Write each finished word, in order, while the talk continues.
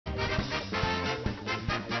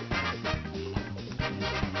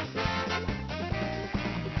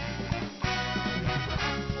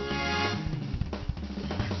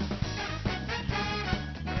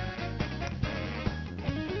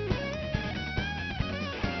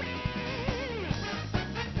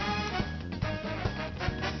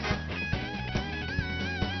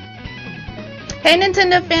Hey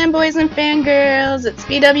Nintendo fanboys and fangirls, it's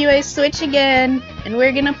BWA Switch again, and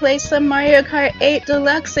we're gonna play some Mario Kart 8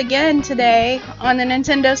 Deluxe again today on the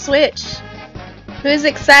Nintendo Switch. Who's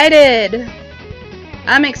excited?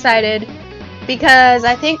 I'm excited because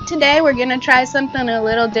I think today we're gonna try something a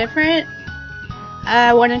little different.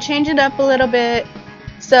 I want to change it up a little bit,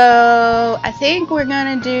 so I think we're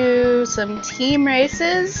gonna do some team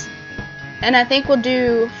races, and I think we'll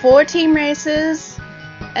do 4 team races.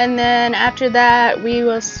 And then after that we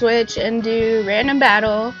will switch and do random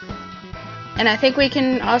battle, and I think we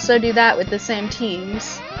can also do that with the same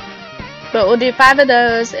teams, but we'll do 5 of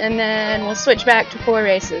those and then we'll switch back to 4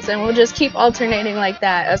 races, and we'll just keep alternating like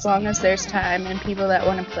that as long as there's time and people that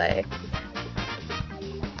want to play.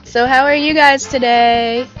 So how are you guys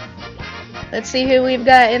today? Let's see who we've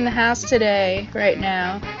got in the house today right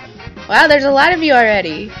now. Wow, there's a lot of you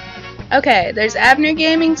already. Okay, there's Abner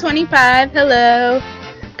Gaming 25, hello.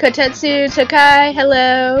 Kotetsu Takai,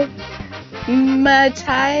 hello.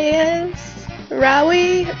 Matthias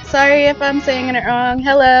Rawi, sorry if I'm saying it wrong,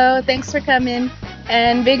 hello, thanks for coming.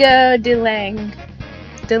 And Big O Delang,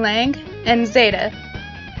 and Zeta.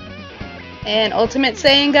 And Ultimate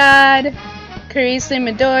Saiyan God, Karisu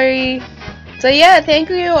Midori. So yeah, thank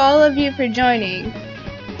you all of you for joining.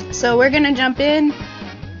 So we're gonna jump in.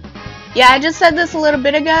 Yeah, I just said this a little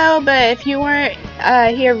bit ago, but if you weren't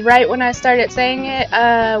here right when I started saying it,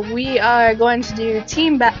 we are going to do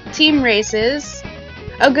team races.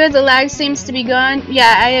 Oh good, the lag seems to be gone.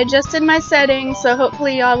 Yeah, I adjusted my settings, so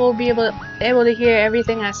hopefully y'all will be able to hear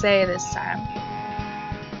everything I say this time.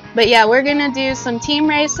 But yeah, we're gonna do some team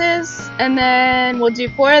races, and then we'll do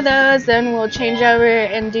 4 of those, then we'll change over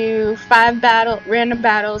and do 5 random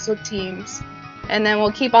battles with teams. And then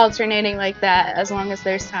we'll keep alternating like that as long as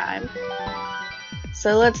there's time.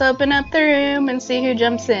 So let's open up the room and see who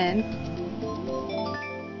jumps in.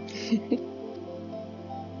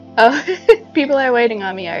 Oh, people are waiting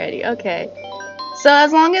on me already. Okay. So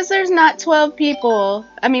as long as there's not 12 people,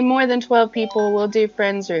 I mean more than 12 people, we'll do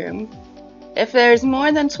friends room. If there's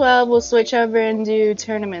more than 12, we'll switch over and do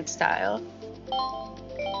tournament style.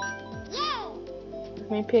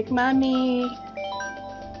 Let me pick my meat.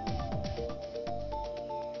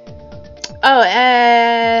 Oh,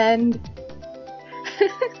 and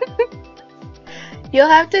you'll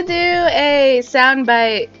have to do a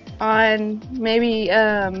soundbite on maybe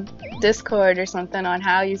Discord or something on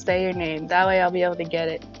how you say your name. That way I'll be able to get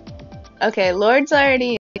it. Okay, Lord's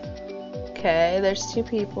already. Okay, there's 2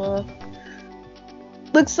 people.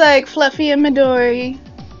 Looks like Fluffy and Midori,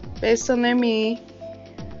 based on their me.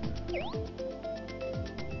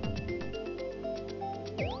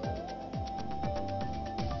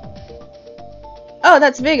 Oh,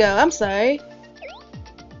 that's Vigo. I'm sorry.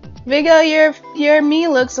 Vigo, your me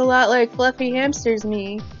looks a lot like Fluffy Hamster's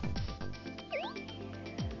me.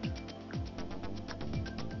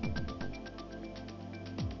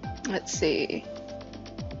 Let's see.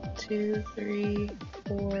 2, 3,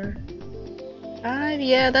 4, 5.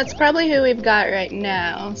 Yeah, that's probably who we've got right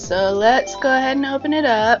now. So let's go ahead and open it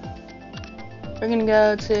up. We're gonna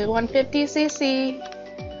go to 150cc.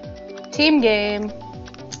 Team game.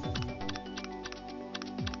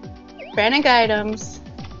 Frantic items,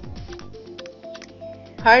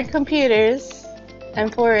 hard computers,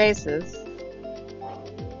 and 4 races.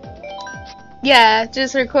 Yeah,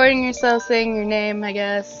 just recording yourself saying your name, I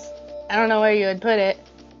guess. I don't know where you would put it.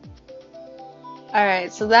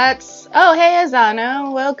 Alright, so that's... Oh, hey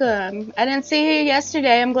Azano, welcome. I didn't see you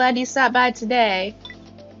yesterday, I'm glad you stopped by today.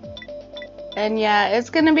 And yeah, it's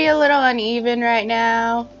gonna be a little uneven right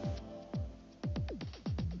now.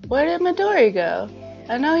 Where did Midori go?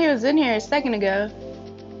 I know he was in here a second ago.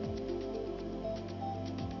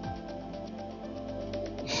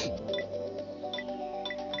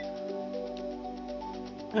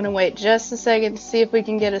 I'm gonna wait just a second to see if we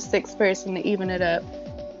can get a 6th person to even it up.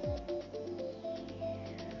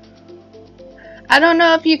 I don't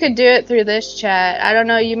know if you could do it through this chat. I don't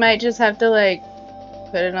know, you might just have to like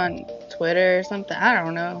put it on Twitter or something. I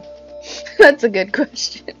don't know. That's a good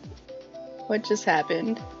question. What just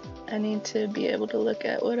happened? I need to be able to look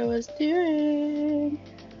at what I was doing.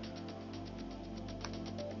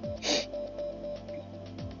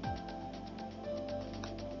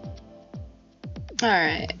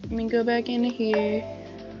 Alright, let me go back into here.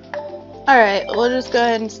 Alright, we'll just go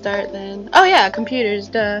ahead and start then. Oh yeah, computers,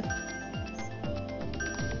 duh.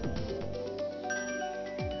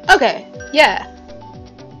 Okay, yeah.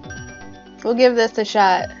 We'll give this a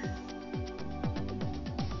shot.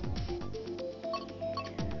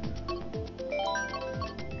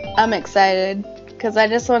 I'm excited because I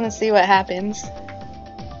just want to see what happens.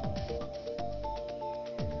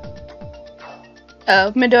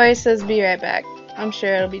 Oh, Midori says be right back. I'm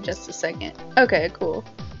sure it'll be just a second. Okay, cool.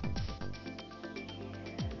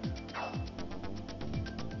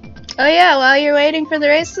 Oh yeah, while you're waiting for the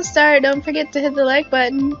race to start, don't forget to hit the like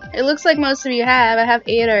button. It looks like most of you have. I have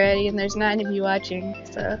 8 already and there's 9 of you watching,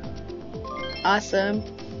 so awesome.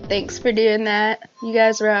 Thanks for doing that. You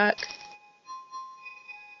guys rock.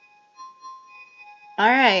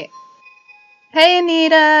 Alright. Hey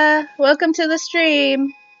Anita! Welcome to the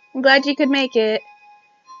stream. I'm glad you could make it.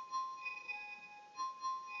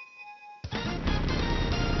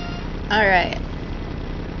 Alright.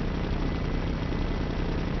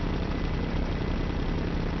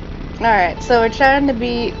 Alright, so we're trying to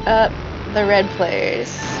beat up the red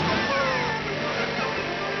players.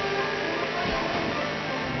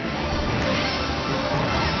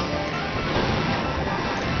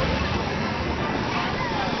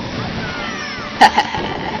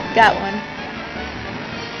 Got one.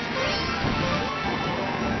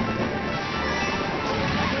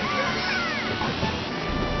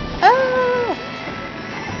 Oh!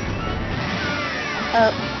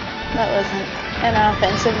 Oh, that wasn't an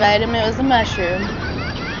offensive item, it was a mushroom.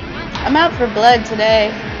 I'm out for blood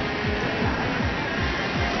today.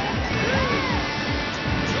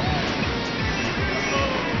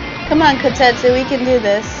 Come on, Kotetsu, we can do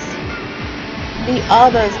this. Beat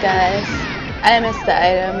all those guys. I missed the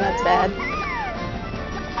item, that's bad.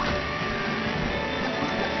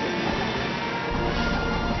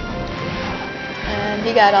 And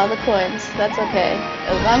he got all the coins, that's okay.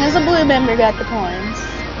 As long as the blue member got the coins.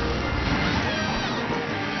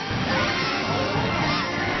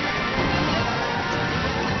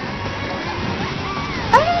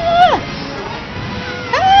 Ah!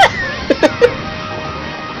 Ah!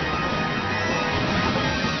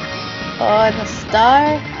 Oh, and the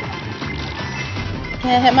star.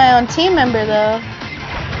 Can't hit my own team member though.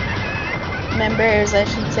 Members, I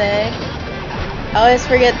should say. I always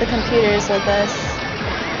forget the computer's with us.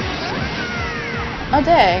 Oh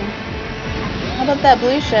dang. How about that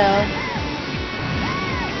blue shell?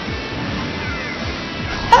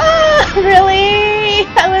 Ah! Really?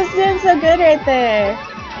 I was doing so good right there.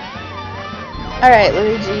 Alright,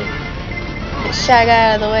 Luigi. Get Shy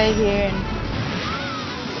Guy out of the way here.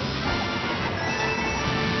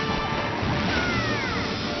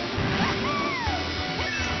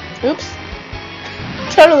 Oops.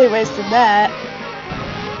 Totally wasted that.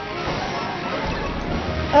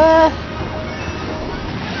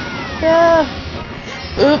 Yeah.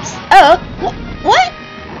 Oops. Oh. What?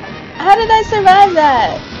 How did I survive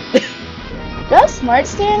that? Do I have smart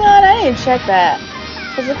steering on? I need to check that.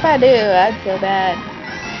 Because if I do, I'd feel bad.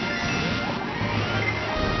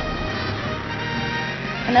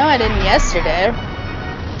 I know I didn't yesterday.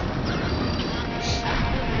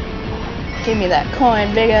 Give me that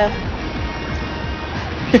coin, bigger.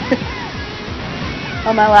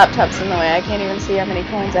 Oh, my laptop's in the way. I can't even see how many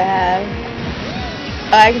coins I have.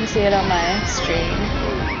 Oh, I can see it on my stream.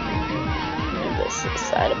 Move this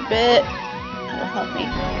aside a bit. That'll help me.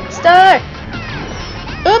 Star!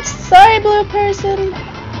 Oops, sorry, blue person.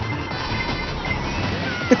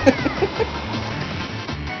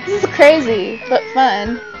 This is crazy, but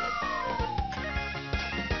fun.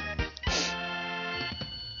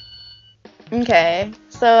 Okay,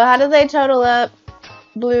 so how do they total up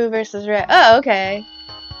blue versus red? Oh, okay.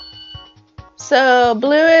 So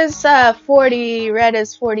blue is 40, red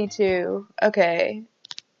is 42. Okay.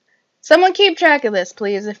 Someone keep track of this,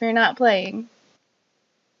 please, if you're not playing.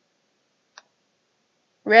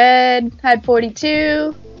 Red had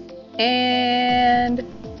 42, and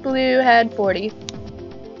blue had 40.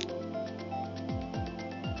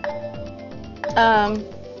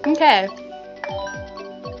 Okay.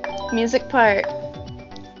 Music part.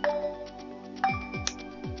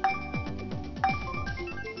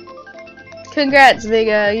 Congrats,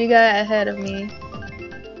 Vigo. You got ahead of me.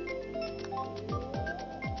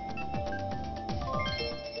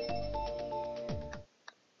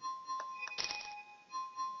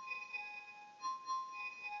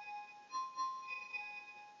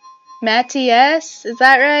 Matthias? Is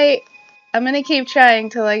that right? I'm gonna keep trying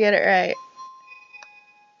till I get it right.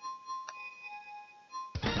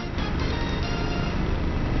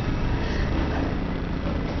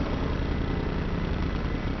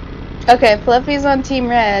 Okay, Fluffy's on Team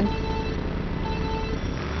Red.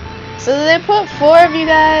 So they put 4 of you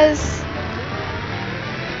guys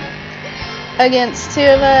against 2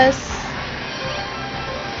 of us.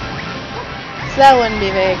 So that wouldn't be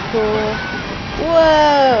very cool.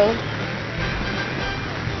 Whoa!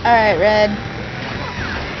 Alright, Red.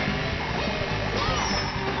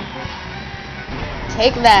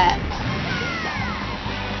 Take that.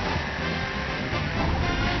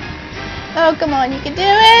 Oh, come on, you can do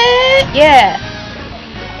it! Yeah!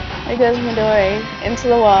 There goes Midori. Into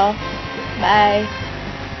the wall. Bye.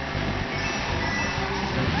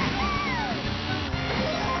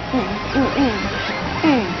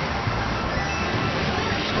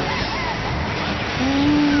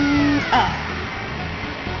 Oh.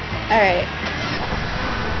 Alright.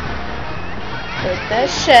 With that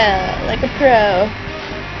shell, like a pro.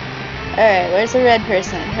 Alright, where's the red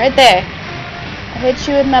person? Right there. I hit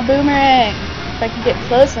you with my boomerang. If I can get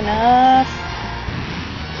close enough.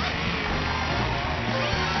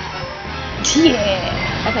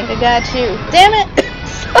 Yeah! I think I got you. Damn it!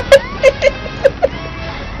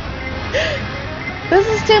 This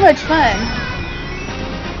is too much fun.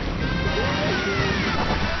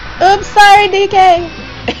 Oops, sorry, DK.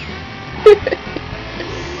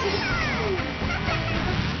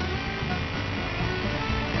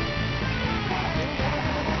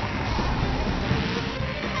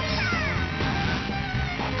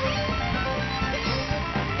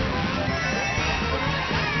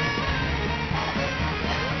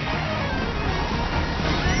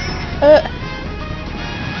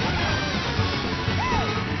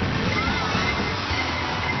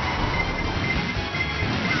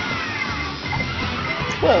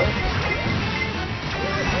 Whoa.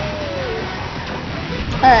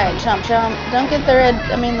 Alright, chomp chomp. Don't get the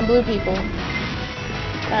the blue people.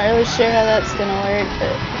 Not really sure how that's gonna work,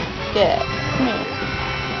 but yeah, come here.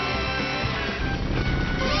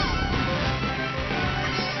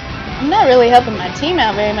 I'm not really helping my team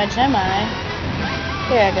out very much, am I?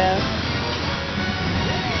 Here I go.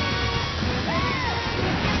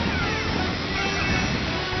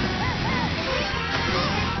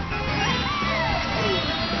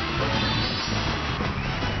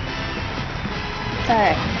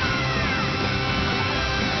 Alright.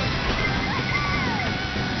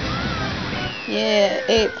 Yeah,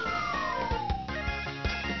 8th.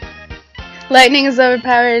 Lightning is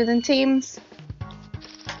overpowered than teams.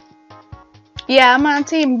 Yeah, I'm on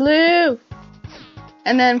team blue.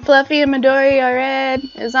 And then Fluffy and Midori are red.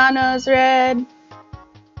 Izano's red.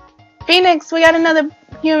 Phoenix, we got another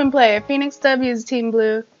human player. Phoenix W is team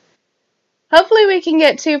blue. Hopefully we can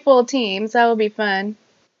get 2 full teams. That will be fun.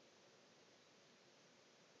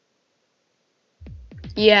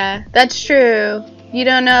 Yeah, that's true. You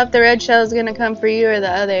don't know if the red shell is gonna come for you or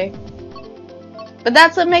the other. But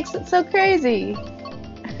that's what makes it so crazy.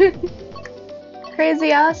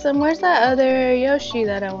 Crazy awesome. Where's that other Yoshi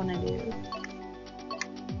that I want to do?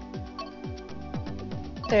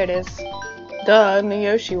 There it is. Duh, I'm the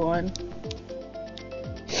Yoshi one.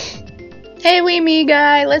 Hey, wee me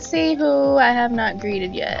guy. Let's see who I have not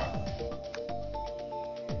greeted yet.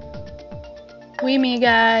 Wee me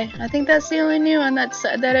guy. I think that's the only new one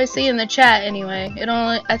that I see in the chat anyway.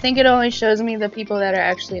 I think it only shows me the people that are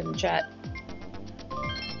actually in the chat.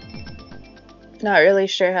 Not really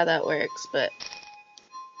sure how that works, but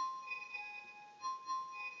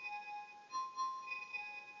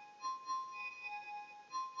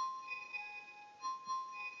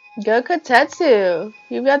go Kotetsu!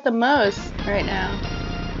 You've got the most right now.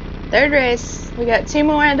 3rd race. We got 2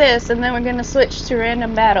 more of this, and then we're gonna switch to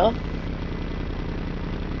random battle.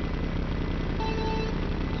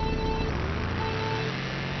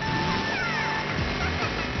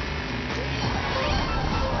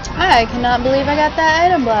 I cannot believe I got that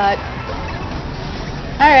item block.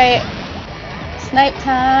 Alright. Snipe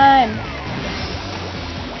time.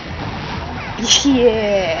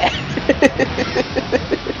 Yeah.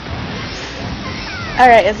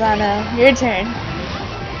 Alright, Izano, your turn.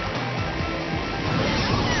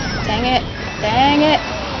 Dang it. Dang it.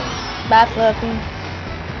 Bye,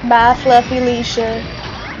 Fluffy. Bye, Fluffy Leisha.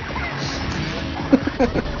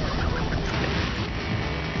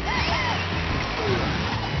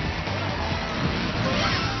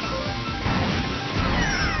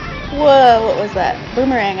 Whoa, what was that?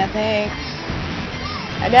 Boomerang, I think.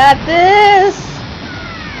 I got this!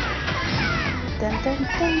 Dun, dun,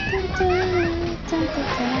 dun, dun, dun, dun, dun,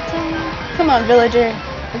 dun, dun. Come on, villager.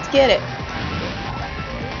 Let's get it.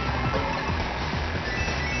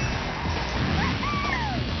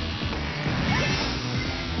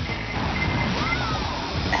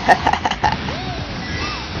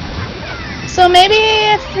 So maybe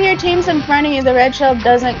if your team's in front of you, the red shell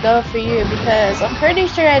doesn't go for you, because I'm pretty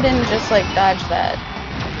sure I didn't just like dodge that.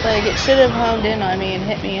 Like, it should have honed in on me and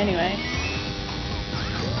hit me anyway.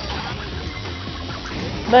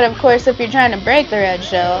 But of course, if you're trying to break the red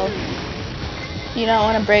shell, you don't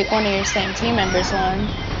want to break one of your same team members one.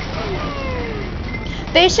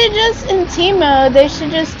 They should just, in team mode, they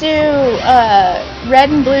should just do red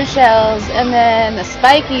and blue shells, and then the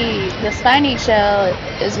spiny shell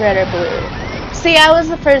is red or blue. See, I was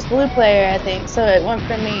the first blue player, I think, so it went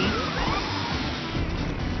for me.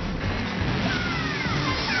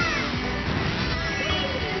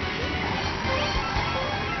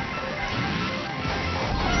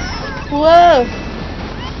 Whoa!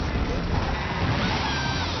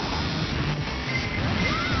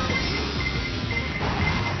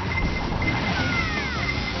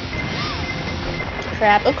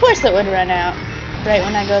 Crap, of course it would run out right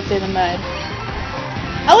when I go through the mud.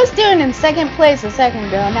 I was doing in second place a second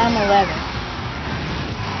ago, now I'm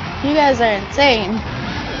 11. You guys are insane.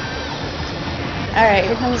 Alright,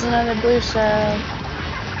 here comes another blue shell.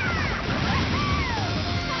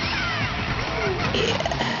 Yeah.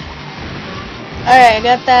 Alright, I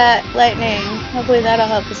got that lightning. Hopefully that'll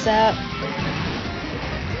help us out.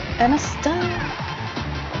 And a stun.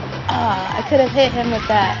 Ah, I could have hit him with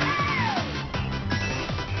that.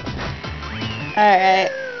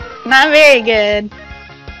 Alright. Not very good.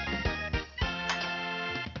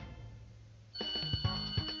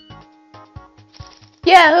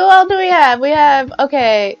 Yeah, who all do we have? We have,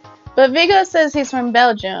 okay, but Vigo says he's from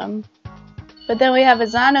Belgium. But then we have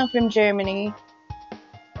Azano from Germany.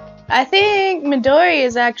 I think Midori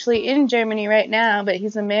is actually in Germany right now, but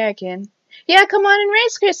he's American. Yeah, come on and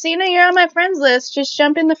race, Christina. You're on my friends list. Just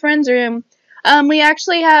jump in the friends room. We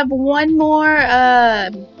actually have one more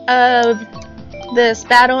of this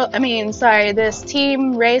this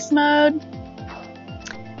team race mode.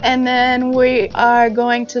 And then we are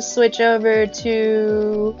going to switch over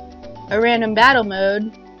to a random battle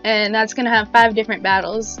mode. And that's going to have 5 different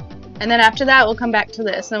battles. And then after that, we'll come back to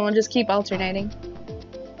this. And we'll just keep alternating.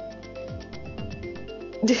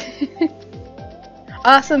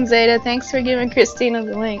 Awesome, Zeta. Thanks for giving Christina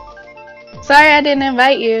the link. Sorry I didn't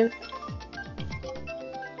invite you.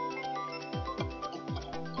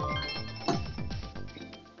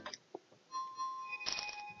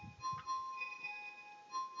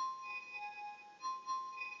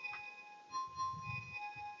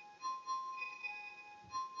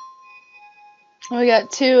 We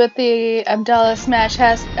got 2 at the Abdallah Smash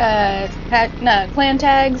clan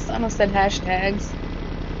tags. Almost said hashtags.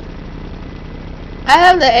 I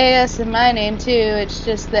have the AS in my name too. It's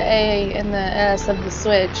just the A and the S of the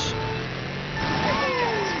Switch.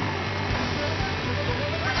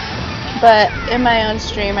 But in my own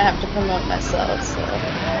stream, I have to promote myself. So,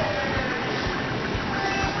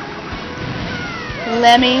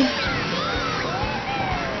 Lemmy.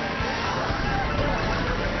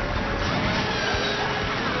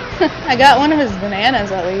 I got one of his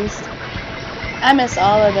bananas at least. I missed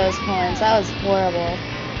all of those coins. That was horrible.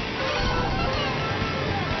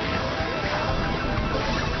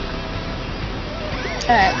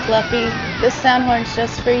 Alright, Fluffy. This sound horn's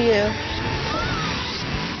just for you.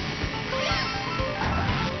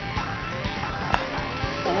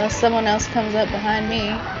 Unless someone else comes up behind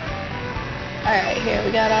me. Alright, here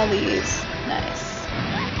we got all these. Nice.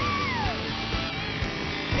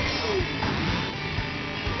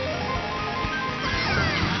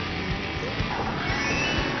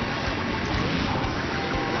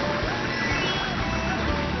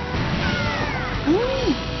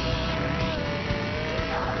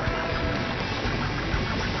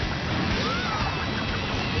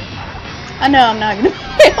 I know I'm not going to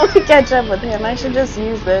be able to catch up with him. I should just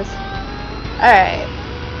use this. Alright.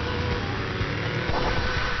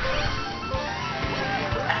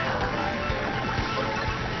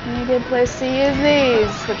 Any good place to use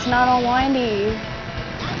these? It's not all windy.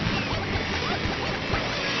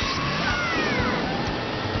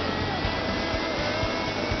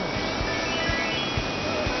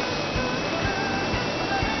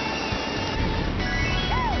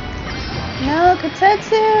 No,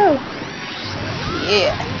 Kotetsu!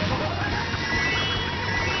 Yeah.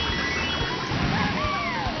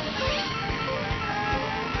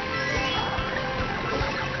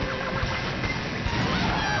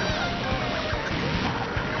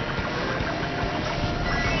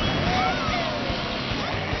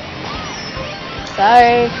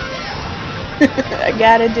 Sorry. I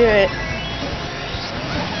gotta do it.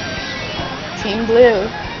 Team Blue.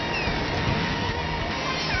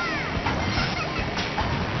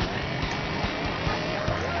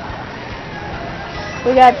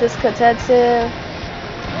 We got this Kotetsu.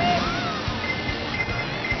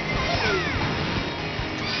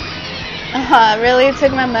 Really? It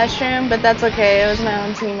took my mushroom, but that's okay. It was my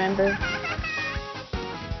own team member.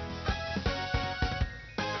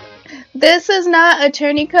 This is not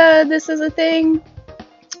attorney code. This is a thing.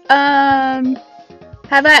 I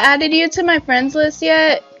Have I added you to my friends list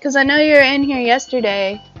yet? Because I know you were in here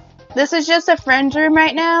yesterday. This is just a friends room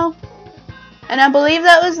right now. And I believe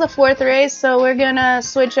that was the 4th race, so we're gonna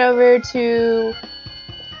switch over to...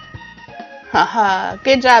 Haha,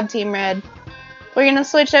 good job, Team Red. We're gonna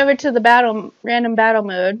switch over to the random battle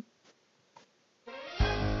mode.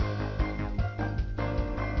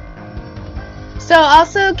 So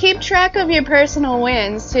also keep track of your personal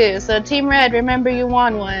wins too. So Team Red, remember you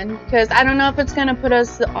won one, because I don't know if it's gonna put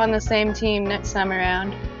us on the same team next time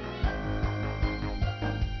around.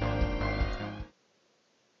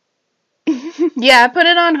 Yeah, I put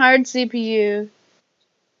it on hard CPU,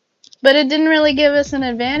 but it didn't really give us an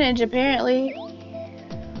advantage apparently.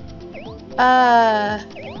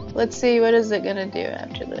 Let's see, what is it gonna do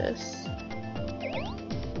after this?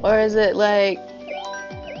 Or is it like...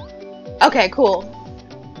 Okay, cool.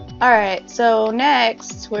 Alright, so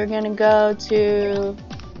next we're gonna go to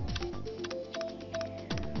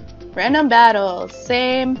random battles.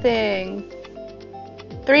 Same thing.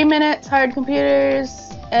 3 minutes, hard computers,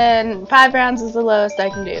 and 5 rounds is the lowest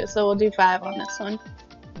I can do. So we'll do 5 on this one.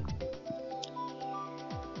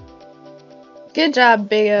 Good job,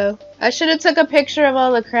 Big O. I should have took a picture of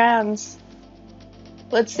all the crowns.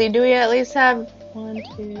 Let's see, do we at least have 1,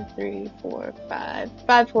 2, 3, 4, 5.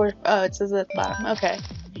 5, 4. Oh, it says at the bottom. Okay.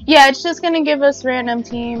 Yeah, it's just gonna give us random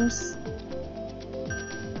teams.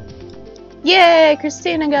 Yay!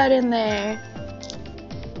 Christina got in there.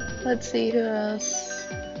 Let's see who else.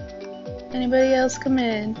 Anybody else come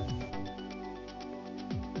in?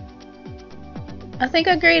 I think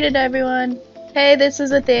I greeted everyone. Hey, this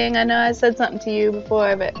is a thing. I know I said something to you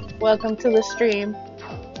before, but welcome to the stream.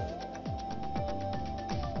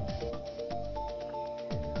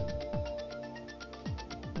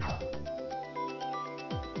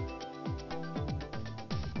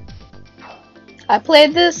 I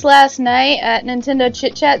played this last night at Nintendo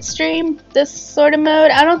Chit Chat stream, this sort of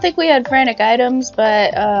mode. I don't think we had frantic items,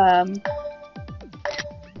 but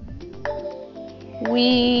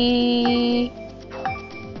we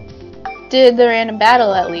did the random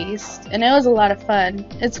battle at least, and it was a lot of fun.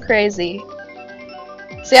 It's crazy.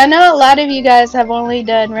 See, I know a lot of you guys have only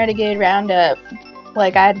done Renegade Roundup,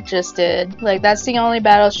 like I just did. Like, that's the only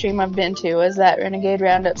battle stream I've been to, was that Renegade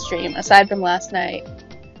Roundup stream, aside from last night.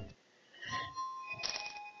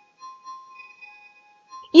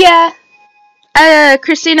 Yeah.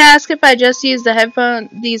 Christina asked if I just used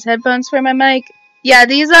these headphones for my mic. Yeah,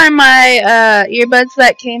 these are my earbuds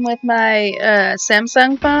that came with my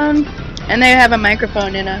Samsung phone, and they have a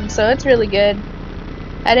microphone in them, so it's really good.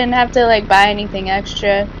 I didn't have to like buy anything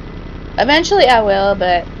extra. Eventually I will,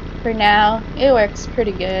 but for now it works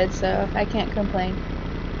pretty good, so I can't complain.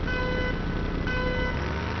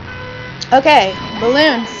 Okay,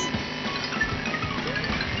 balloons.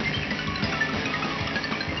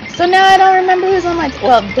 So now I don't remember who's on my team.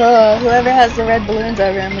 Well, duh, whoever has the red balloons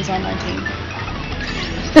over him is on my team.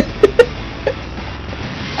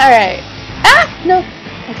 Alright. Ah! No.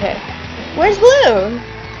 Okay. Where's Blue?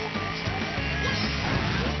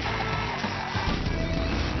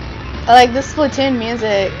 I like this Splatoon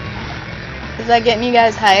music. Is that getting you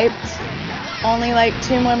guys hyped? Only like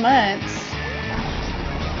 2 more months.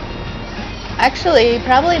 Actually,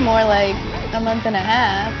 probably more like a month and a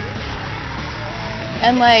half.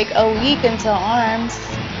 And like a week until ARMS.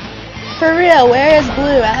 For real, where is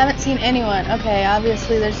Blue? I haven't seen anyone. Okay,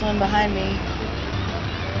 obviously there's one behind me.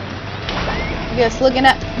 I guess looking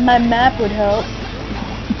at my map would help.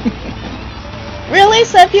 Really?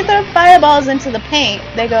 So if you throw fireballs into the paint,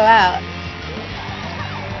 they go out.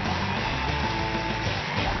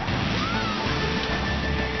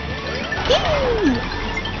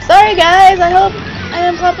 Eee! Sorry guys, I hope I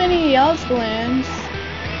didn't pop any of y'all's balloons.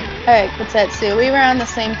 Alright, Kotetsu, we were on the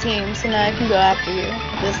same team, so now I can go after you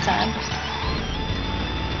this time.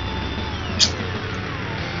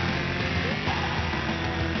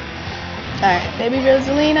 Alright, baby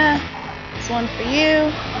Rosalina, this one for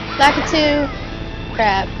you. Lakitu,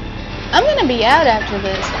 crap. I'm gonna be out after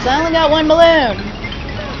this, because I only got 1 balloon.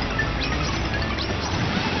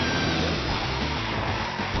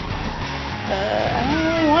 I don't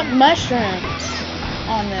really want mushrooms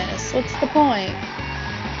on this. What's the point?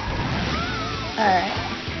 Alright.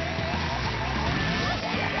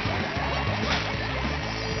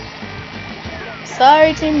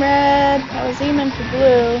 Sorry, Team Red. I was aiming for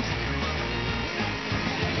Blue.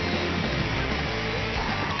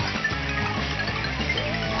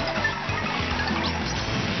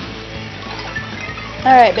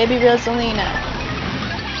 Alright, baby Rosalina.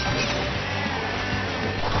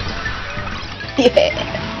 Yeah.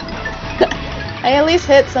 I at least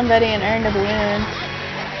hit somebody and earned a balloon.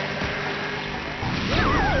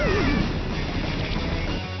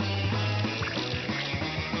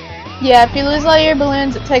 Yeah, if you lose all your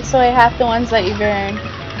balloons, it takes away half the ones that you've earned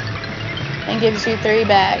and gives you 3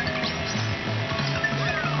 back.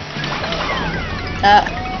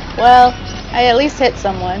 Well, I at least hit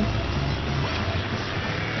someone.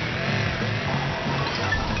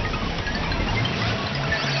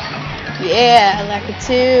 Yeah,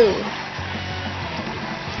 Lakitu.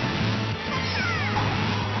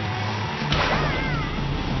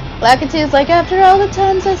 Lakitu's like, after all the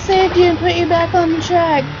times I saved you and put you back on the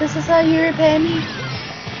track, this is how you repay me?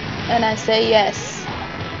 And I say yes.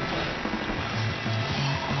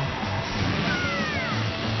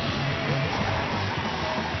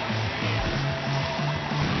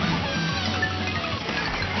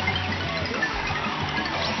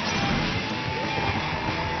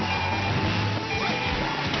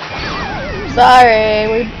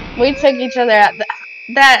 Sorry, we took each other out.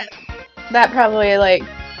 That probably like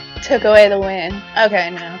took away the win.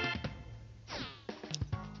 Okay, no.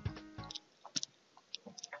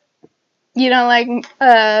 You don't like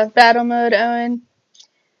battle mode, Owen?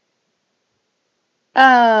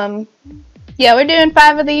 Yeah, we're doing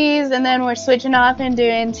 5 of these, and then we're switching off and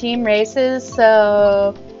doing team races.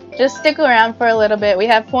 So just stick around for a little bit. We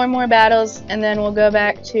have 4 more battles, and then we'll go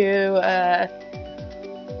back to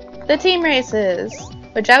the team races,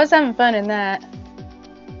 which I was having fun in that.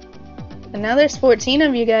 And now there's 14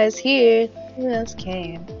 of you guys here. Who else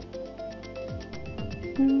came?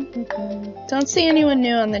 Don't see anyone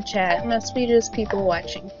new on the chat. Must be just people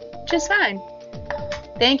watching, which is fine.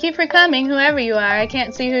 Thank you for coming, whoever you are. I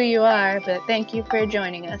can't see who you are, but thank you for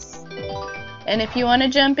joining us. And if you want to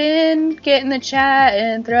jump in, get in the chat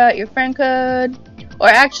and throw out your friend code. Or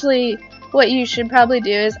actually, what you should probably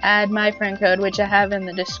do is add my friend code, which I have in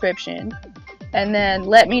the description. And then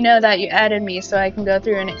let me know that you added me so I can go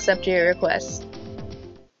through and accept your request.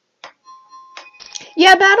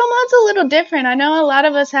 Yeah, battle mode's a little different. I know a lot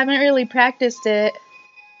of us haven't really practiced it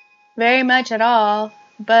very much at all,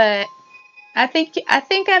 but I think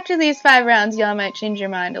after these 5 rounds y'all might change your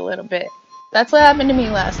mind a little bit. That's what happened to me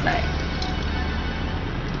last night.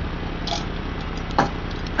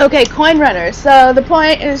 Okay, coin runners. So the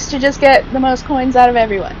point is to just get the most coins out of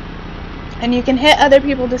everyone. And you can hit other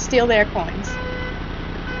people to steal their coins.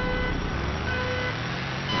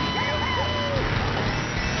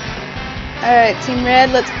 Alright, Team Red,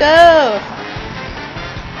 let's go!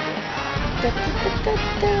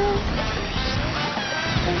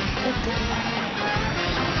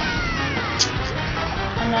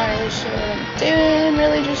 I'm not really sure what I'm doing,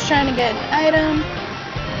 really just trying to get an item.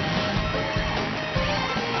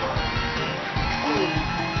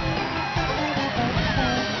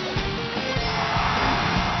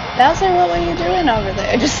 Bowser, what were you doing over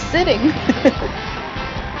there? Just sitting.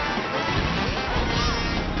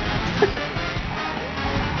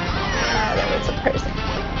 Oh, there was a person.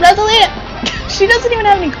 Rosalina! She doesn't even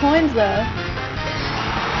have any coins, though.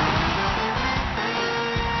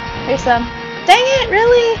 Here's some. Dang it,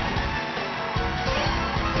 really?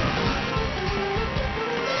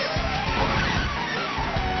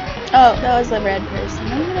 Oh, that was the red person.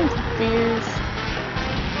 I'm getting confused.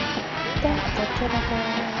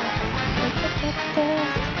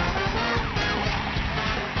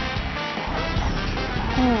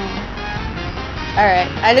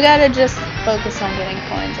 Alright, I gotta just focus on getting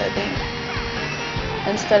coins, I think.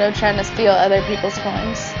 Instead of trying to steal other people's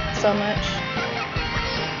coins so much.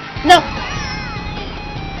 No!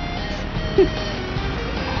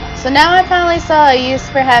 So now I finally saw a use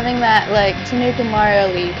for having that, like, Tanuka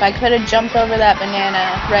Mario leaf. I could have jumped over that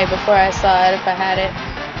banana right before I saw it if I had it.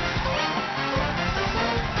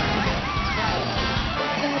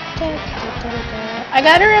 I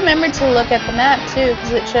gotta remember to look at the map too,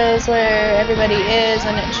 because it shows where everybody is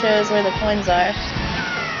and it shows where the coins are.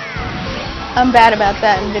 I'm bad about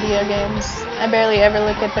that in video games. I barely ever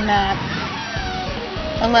look at the map.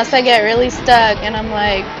 Unless I get really stuck and I'm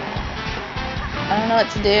like, I don't know what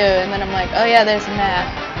to do, and then I'm like, oh yeah, there's a map.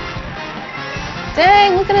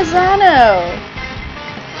 Dang, look at Azano!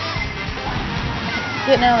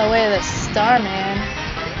 Getting out of the way of the Starman.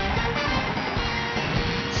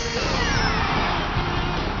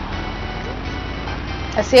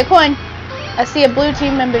 I see a coin. I see a blue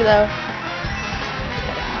team member though.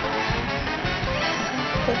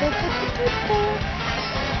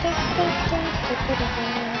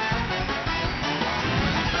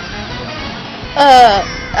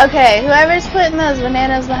 Okay, whoever's putting those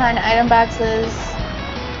bananas behind item boxes,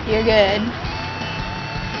 you're good.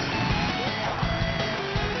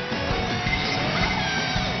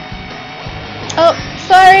 Oh,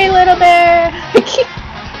 sorry, little bear.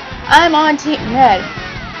 I'm on Team Red.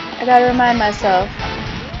 I gotta remind myself.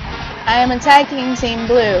 I am attacking Team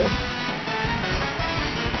Blue.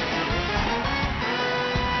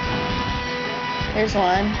 Here's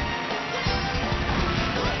one.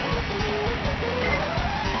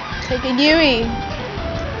 Take a Yui.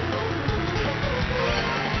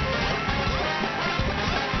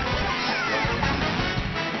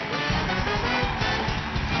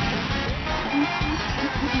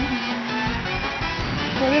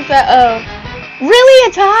 What is that? Oh. Really?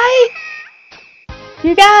 A tie?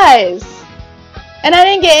 You guys. And I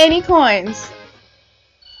didn't get any coins.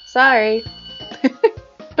 Sorry.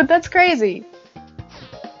 But that's crazy.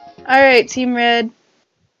 Alright, Team Red.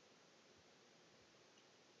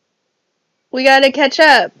 We gotta catch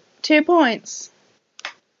up. 2 points.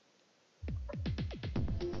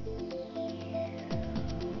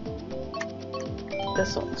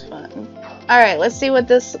 This one's fun. Alright, let's see what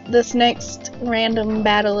this next random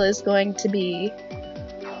battle is going to be.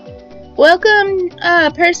 Welcome,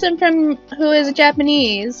 person who is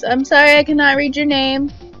Japanese. I'm sorry I cannot read your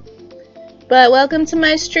name. But welcome to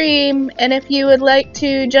my stream, and if you would like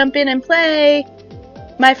to jump in and play,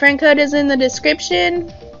 my friend code is in the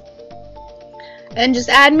description. And just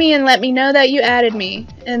add me and let me know that you added me.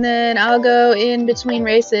 And then I'll go in between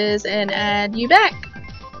races and add you back.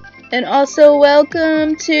 And also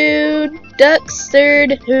welcome to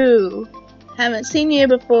Duxford Who. Haven't seen you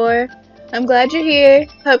before. I'm glad you're here.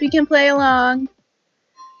 Hope you can play along.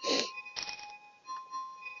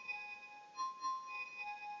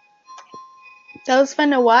 That was fun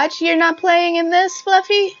to watch. You're not playing in this,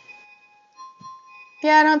 Fluffy?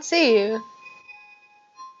 Yeah, I don't see you.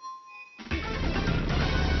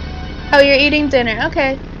 Oh, you're eating dinner.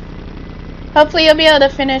 Okay. Hopefully you'll be able to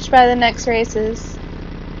finish by the next races.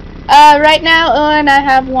 Right now, Owen and I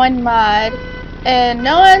have one mod. And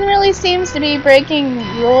no one really seems to be breaking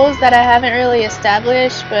rules that I haven't really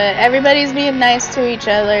established. But everybody's being nice to each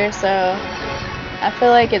other, so I feel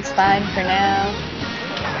like it's fine for now.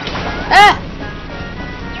 Ah!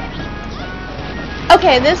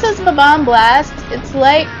 Okay, this is the Bomb Blast. It's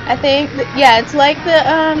like, I think, yeah, it's like the,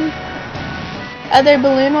 other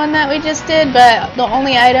balloon one that we just did, but the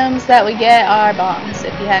only items that we get are bombs,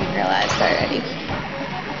 if you hadn't realized already.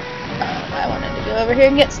 I wanted to go over here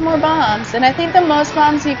and get some more bombs, and I think the most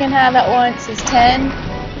bombs you can have at once is 10.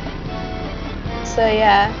 So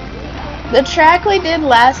yeah. The track we did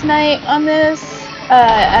last night on this,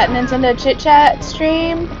 at Nintendo Chit Chat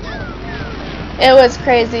stream, it was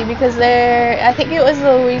crazy because I think it was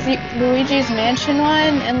the Luigi's Mansion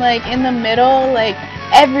one, and like in the middle, like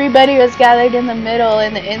everybody was gathered in the middle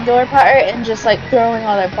in the indoor part and just like throwing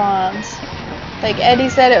all their bombs. Like Eddie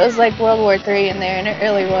said, it was like World War III in there, and it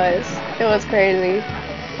really was. It was crazy.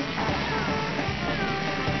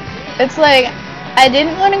 It's like, I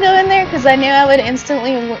didn't want to go in there because I knew I would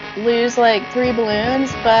instantly lose like 3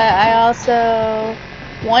 balloons, but I also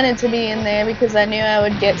wanted to be in there because I knew I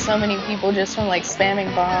would get so many people just from like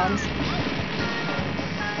spamming bombs.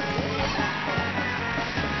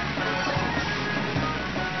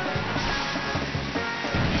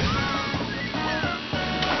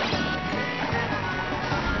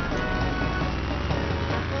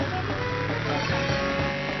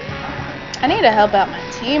 I need to help out my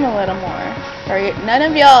team a little more, or none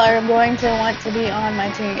of y'all are going to want to be on my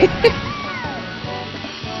team.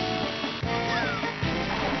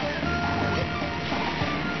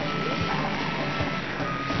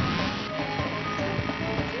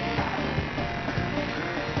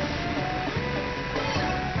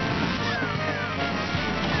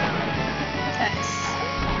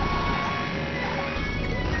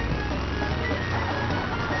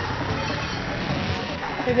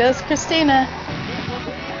 Here goes Christina.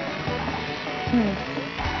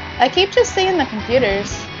 I keep just seeing the computers.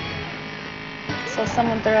 So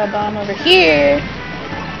someone throw a bomb over here.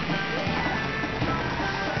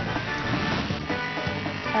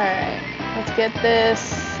 Alright, let's get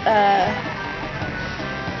this,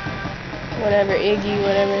 whatever, Iggy,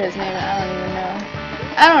 whatever his name is, I don't even know.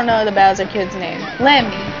 I don't know the Bowser kid's name.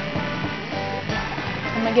 Lemmy.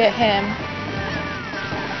 I'm gonna get him.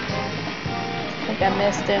 I think I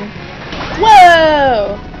missed him.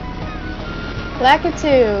 Whoa!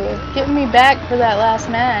 Lakitu, getting me back for that last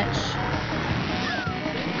match.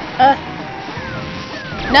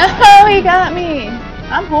 No, he got me!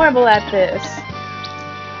 I'm horrible at this.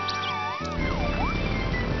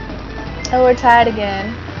 Oh, we're tied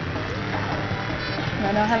again.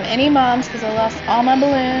 I don't have any bombs because I lost all my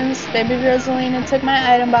balloons. Baby Rosalina took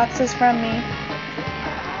my item boxes from me.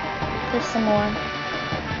 There's some more.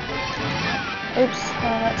 Oops,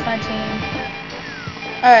 oh, that's my team.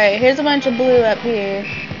 Alright, here's a bunch of blue up here.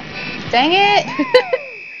 Dang it!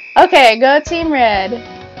 Okay, go Team Red.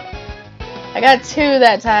 I got 2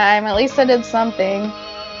 that time. At least I did something.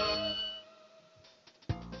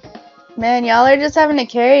 Man, y'all are just having to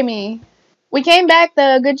carry me. We came back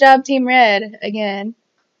though. Good job, Team Red, again.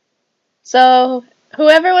 So,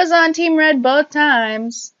 whoever was on Team Red both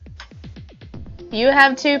times, you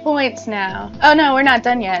have 2 points now. Oh no, we're not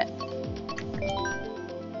done yet.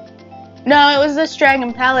 No, it was this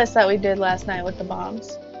Dragon Palace that we did last night with the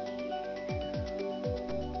bombs.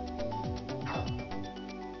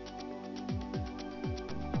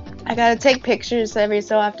 I gotta take pictures every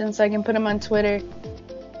so often so I can put them on Twitter.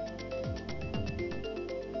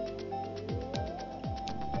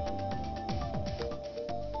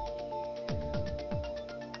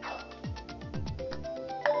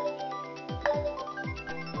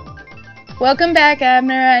 Welcome back,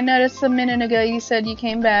 Abner. I noticed a minute ago you said you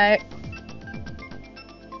came back.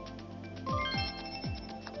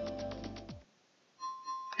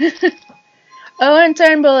 Owen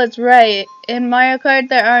Turnbull is right. In Mario Kart,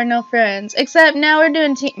 there are no friends. Except now we're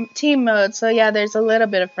doing team mode, so yeah, there's a little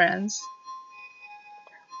bit of friends.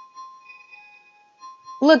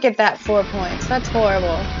 Look at that, 4 points. That's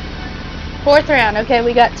horrible. 4th round. Okay,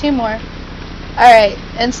 we got 2 more. Alright,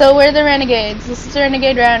 and so we're the Renegades. This is the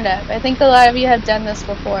Renegade Roundup. I think a lot of you have done this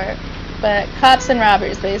before. But cops and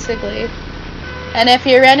robbers, basically. And if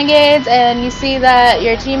you're Renegades and you see that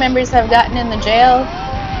your team members have gotten in the jail,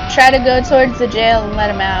 try to go towards the jail and let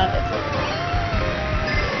them out.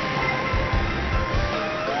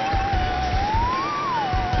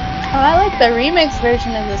 Oh, I like the remix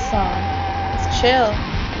version of this song. It's chill.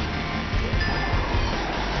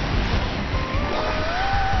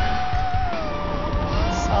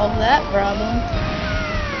 Solve that problem.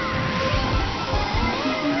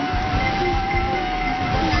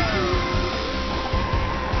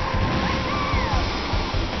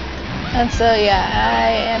 And so yeah,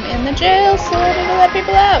 I am in the jail, so I need to let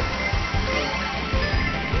people out.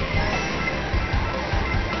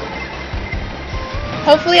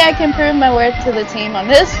 Hopefully I can prove my worth to the team on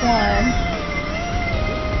this one.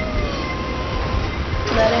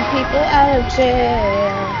 Letting people out of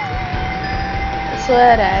jail. That's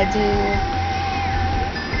what I do.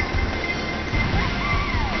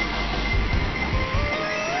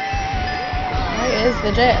 Where is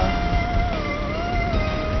the jail?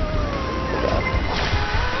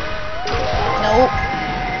 Nope.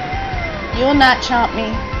 You will not chomp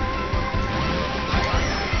me.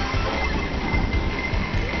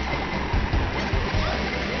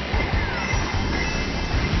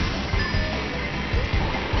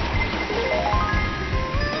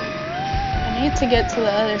 I need to get to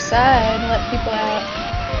the other side and let people out.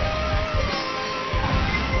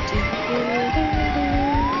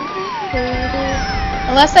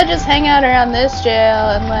 Unless I just hang out around this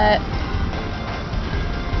jail and let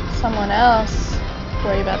someone else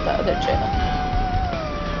worry about the other jail.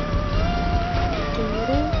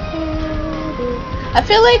 I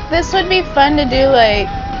feel like this would be fun to do, like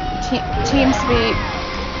team speak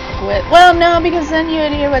with. Well, no, because then you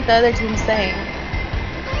would hear what the other team's saying.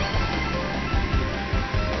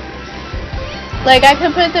 Like, I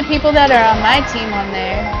could put the people that are on my team on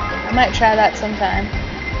there. I might try that sometime.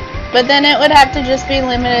 But then it would have to just be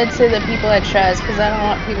limited to the people I trust, because I don't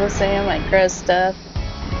want people saying, like, gross stuff.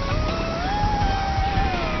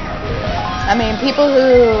 I mean, people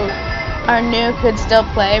who are new could still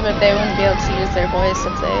play, but they wouldn't be able to use their voice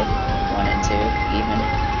if they wanted to, even.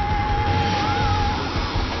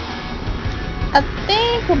 I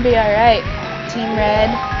think we'll be alright, Team Red.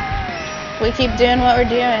 We keep doing what we're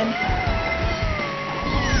doing.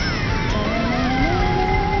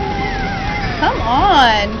 Come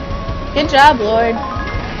on! Good job, Lord.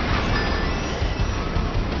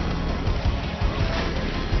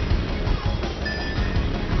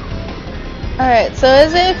 Alright, so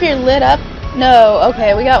is it if you're lit up? No,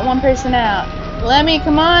 okay, we got one person out. Lemmy,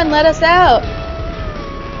 come on, let us out.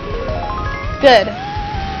 Good.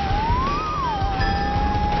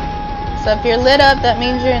 So if you're lit up, that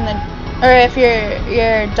means you're in the... Or if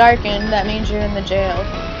you're darkened, that means you're in the jail.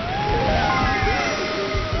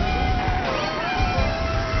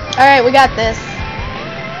 Alright, we got this.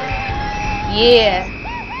 Yeah.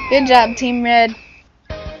 Good job, Team Red.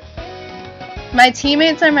 My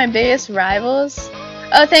teammates are my biggest rivals.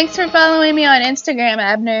 Oh, thanks for following me on Instagram,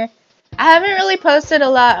 Abner. I haven't really posted a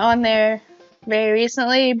lot on there very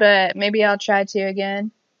recently, but maybe I'll try to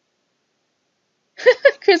again.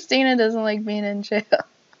 Christina doesn't like being in jail.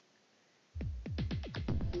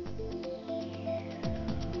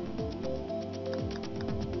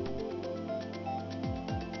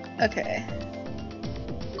 Okay.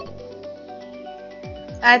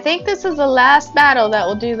 I think this is the last battle that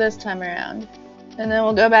we'll do this time around. And then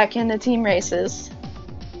we'll go back into team races.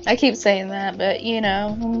 I keep saying that, but you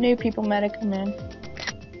know, new people might have come in.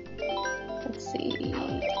 see.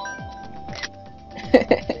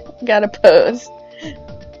 Gotta pose.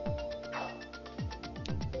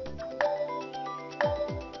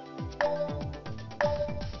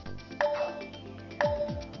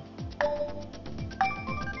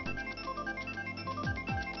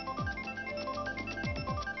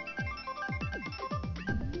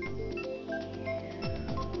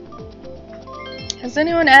 Has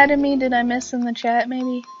anyone added me? Did I miss in the chat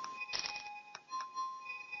maybe?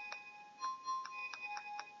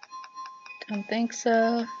 Don't think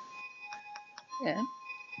so. Yeah.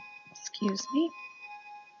 Excuse me.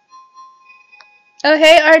 Oh,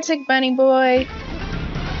 hey, Arctic Bunny Boy.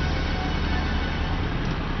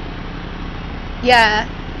 Yeah.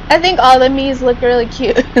 I think all the Miis look really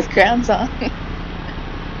cute with crowns on.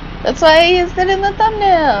 That's why I used it in the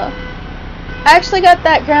thumbnail. I actually got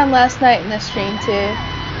that crown last night in the stream too.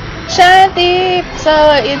 Shine Thief! So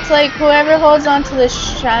it's like whoever holds on to the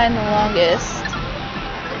shine the longest.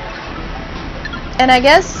 And I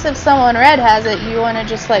guess if someone red has it, you want to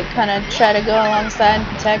just like kind of try to go alongside and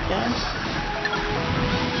protect them.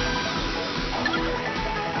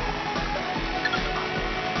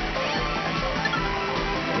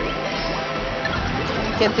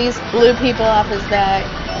 Get these blue people off his back.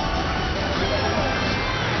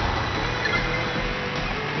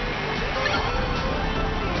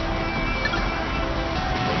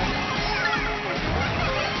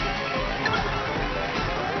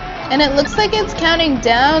 And it looks like it's counting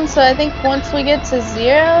down, so I think once we get to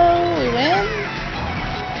 0, we win?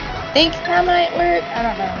 Think that might work? I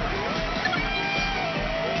don't know.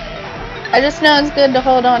 I just know it's good to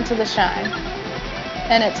hold on to the shine.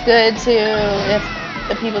 And it's good to, if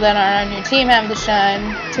the people that aren't on your team have the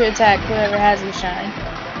shine, to attack whoever has the shine.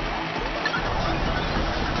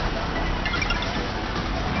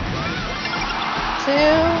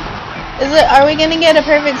 Are we gonna get a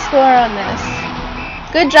perfect score on this?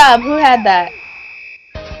 Good job, who had that?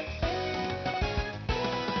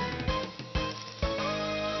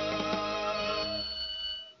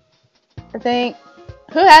 I think,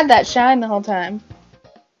 who had that shine the whole time?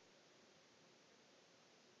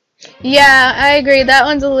 Yeah, I agree, that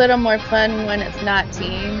one's a little more fun when it's not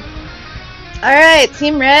team. Alright,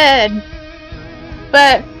 Team Red.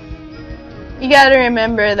 But, you gotta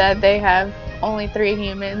remember that they have only 3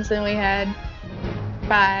 humans and we had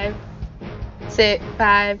 5. 6,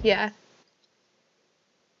 5, yeah.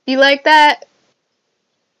 You like that,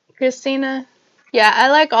 Christina? Yeah, I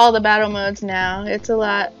like all the battle modes now. It's a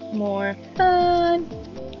lot more fun.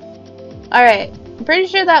 Alright, I'm pretty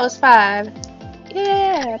sure that was 5.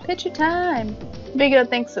 Yeah, picture time. Bigo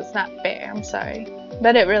thinks it's not fair, I'm sorry.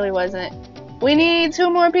 But it really wasn't. We need 2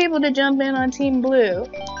 more people to jump in on Team Blue.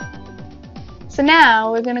 So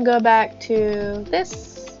now, we're gonna go back to this.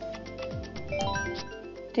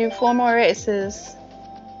 Do 4 more races.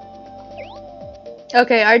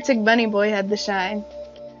 Okay, Arctic Bunny Boy had the shine.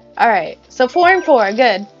 Alright, so 4 and 4,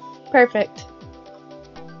 good. Perfect.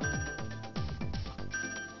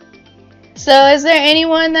 So is there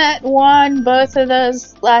anyone that won both of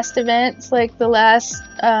those last events, like the last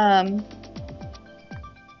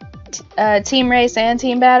team race and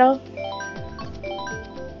team battle?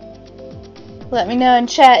 Let me know in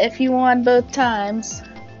chat if you won both times.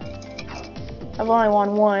 I've only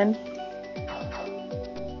won 1.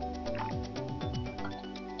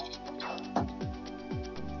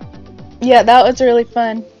 Yeah, that was really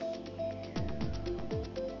fun.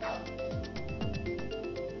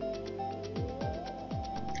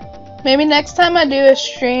 Maybe next time I do a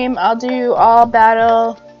stream, I'll do all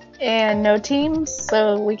battle and no teams,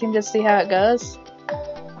 so we can just see how it goes.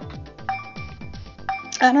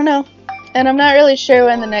 I don't know. And I'm not really sure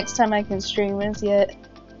when the next time I can stream is yet.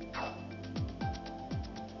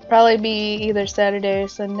 Probably be either Saturday or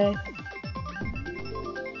Sunday.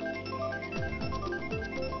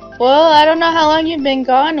 Well, I don't know how long you've been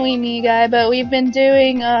gone, Weenie Guy, but we've been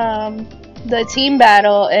doing the team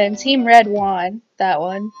battle, and Team Red won that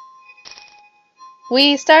one.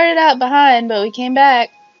 We started out behind, but we came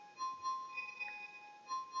back.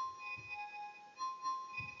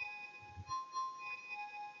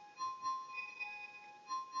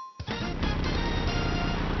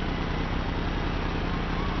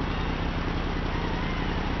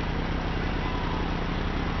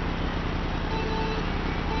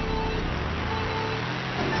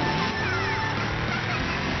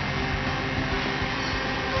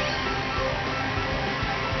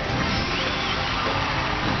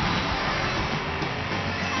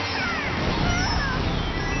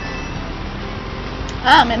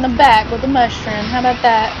 I'm in the back with the mushroom. How about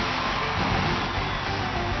that?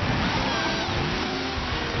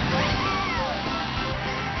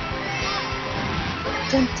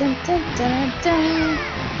 Dun, dun, dun, dun, dun.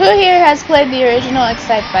 Who here has played the original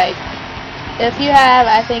Excite Bike? If you have,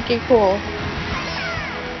 I think you're cool.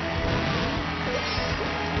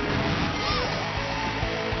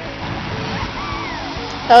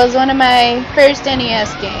 That was one of my first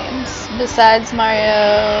NES games, besides Super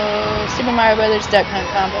Mario Brothers Duck Hunt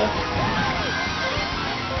Combo.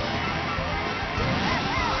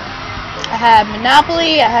 I had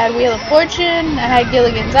Monopoly, I had Wheel of Fortune, I had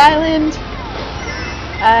Gilligan's Island,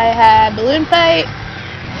 I had Balloon Fight.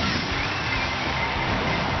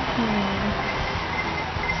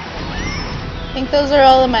 I think those are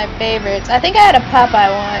all of my favorites. I think I had a Popeye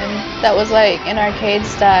one that was like an arcade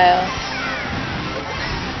style.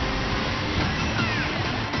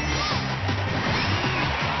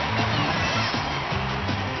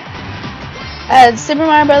 I had Super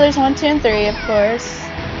Mario Brothers 1, 2, and 3, of course.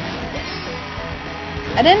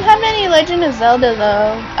 I didn't have any Legend of Zelda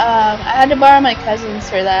though. I had to borrow my cousin's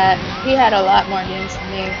for that. He had a lot more games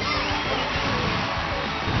than me.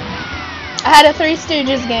 I had a Three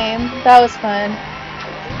Stooges game. That was fun.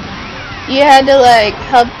 You had to like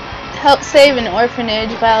help save an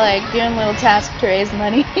orphanage by like doing little tasks to raise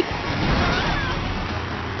money.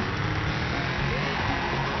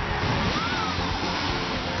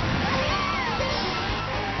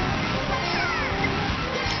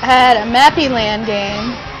 I had a Mappy Land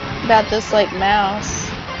game about this like mouse.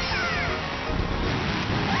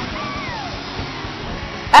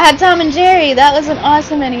 I had Tom and Jerry. That was an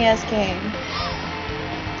awesome NES game.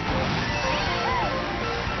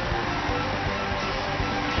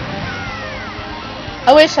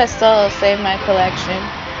 I wish I still saved my collection.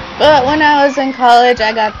 But when I was in college,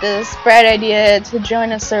 I got this bright idea to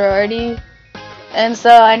join a sorority. And so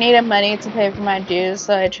I needed money to pay for my dues,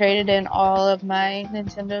 so I traded in all of my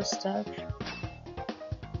Nintendo stuff.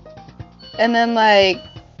 And then like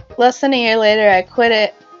less than a year later I quit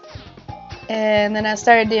it. And then I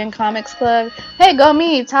started doing Comics Club. Hey, go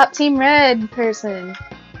me, top Team Red person.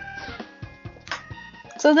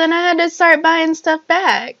 So then I had to start buying stuff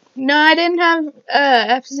back. No, I didn't have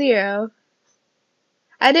F-Zero.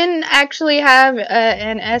 I didn't actually have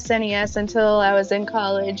an SNES until I was in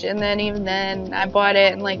college, and then even then I bought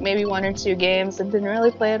it in like maybe 1 or 2 games and didn't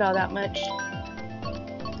really play it all that much.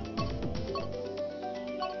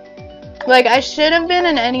 Like, I should have been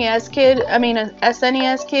an NES kid, an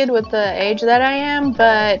SNES kid with the age that I am,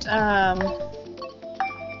 but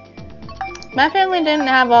my family didn't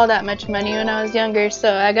have all that much money when I was younger,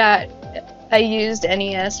 so I got a used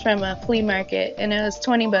NES from a flea market, and it was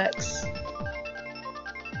 20 bucks.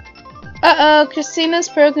 Uh-oh, Christina's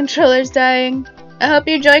Pro Controller's dying. I hope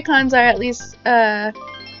your Joy-Cons are at least,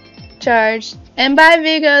 charged. And bye,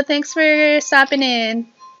 Vigo. Thanks for stopping in.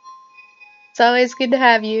 It's always good to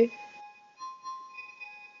have you.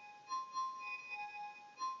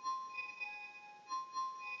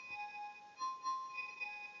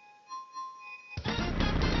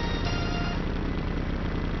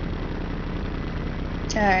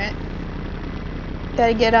 Alright.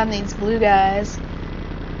 Gotta get on these blue guys.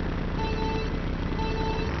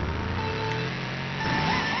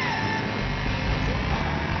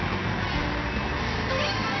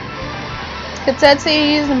 Katetsu,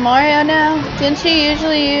 you using Mario now? Didn't you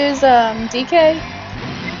usually use DK?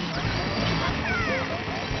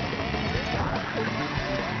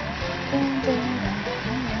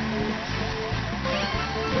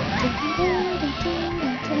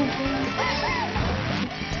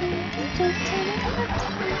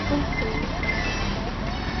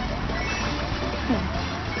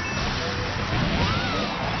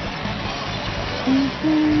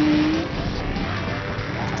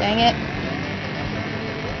 Dang it.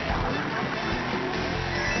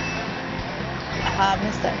 Ah,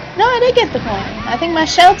 missed that. No, I did get the coin. I think my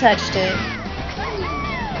shell touched it.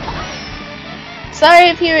 Sorry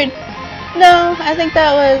if you were... No, I think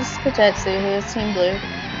that was Katetsu, who was Team Blue.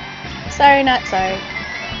 Sorry, not sorry.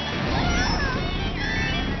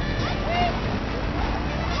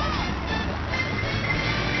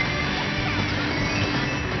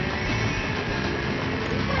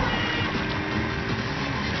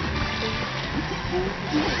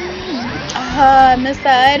 I missed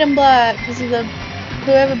that item block because of the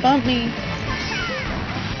whoever bumped me.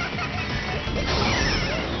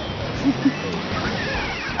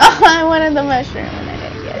 Oh, I wanted the mushroom and I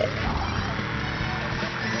didn't get it.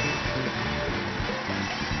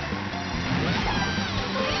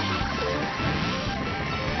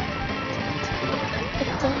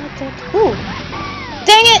 Ooh!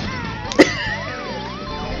 Dang it!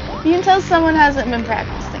 You can tell someone hasn't been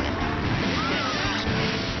practicing it.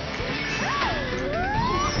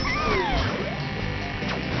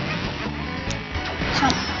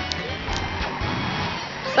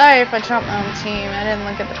 Sorry if I chomped my own team. I didn't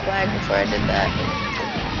look at the flag before I did that.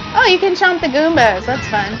 Oh, you can chomp the Goombas. That's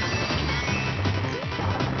fun.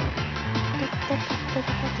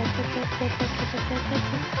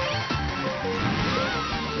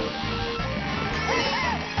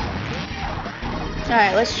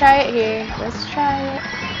 Alright, let's try it here. Let's try it.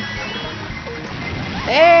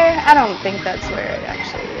 There. I don't think that's where it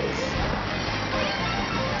actually is.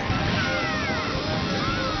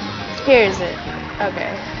 Here's it.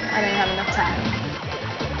 Okay. I didn't have enough time.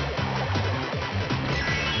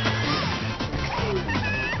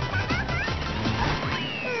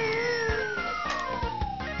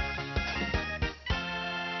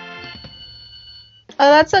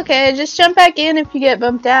 Oh, that's okay. Just jump back in if you get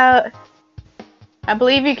bumped out. I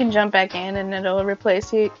believe you can jump back in and it'll replace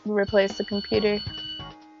the computer.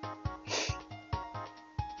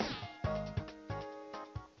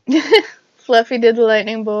 Fluffy did the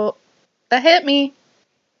lightning bolt. That hit me.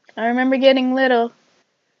 I remember getting little.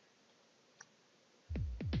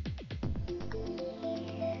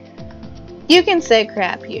 You can say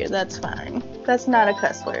crap here, that's fine. That's not a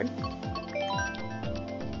cuss word.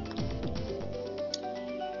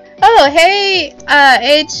 Oh, hey,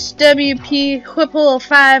 HWP Whipple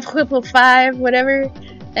 5, whatever.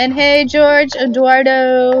 And hey, George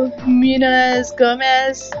Eduardo Munez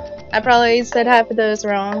Gomez. I probably said half of those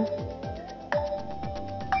wrong.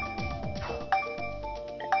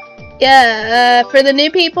 Yeah, for the new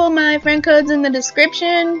people, my friend code's in the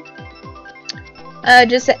description.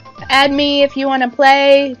 Just add me if you want to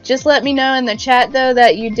play. Just let me know in the chat, though,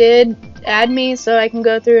 that you did add me so I can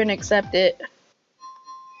go through and accept it.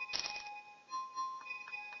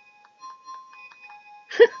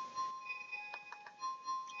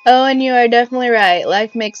 Oh, and you are definitely right.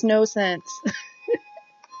 Life makes no sense.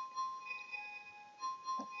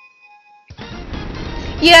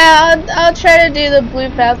 Yeah, I'll try to do the Blue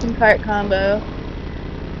Falcon Kart combo.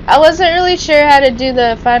 I wasn't really sure how to do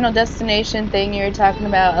the Final Destination thing you were talking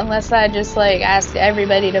about, unless I just like asked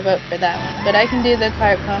everybody to vote for that one. But I can do the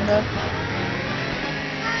kart combo.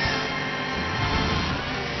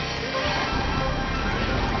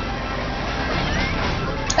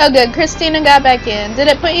 Oh good, Christina got back in. Did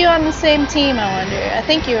it put you on the same team, I wonder? I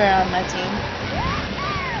think you were on my team.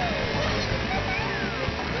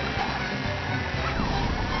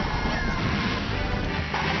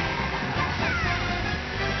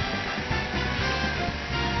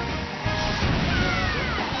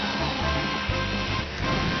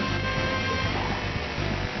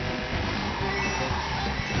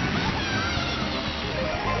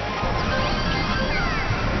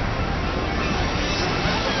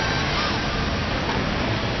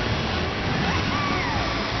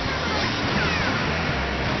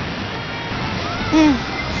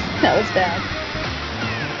 That was bad.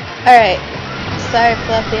 Alright. Sorry,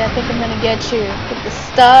 Fluffy. I think I'm gonna get you with the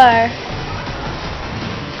star.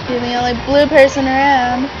 You're the only blue person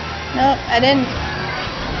around. Nope, I didn't.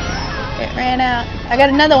 It ran out. I got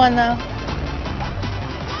another one, though.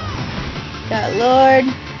 Got Lord.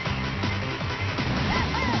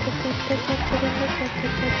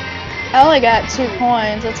 I only got 2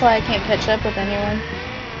 coins. That's why I can't catch up with anyone.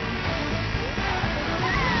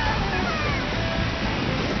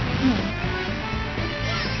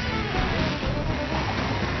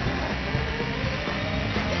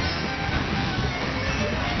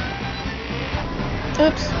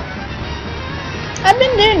 Oops. I've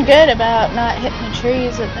been doing good about not hitting the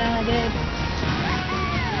trees, but now I did.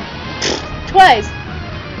 Twice!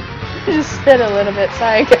 I just spit a little bit,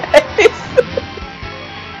 sorry guys.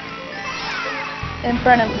 In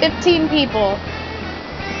front of 15 people.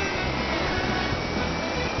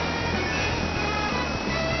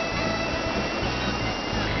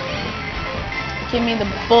 Give me the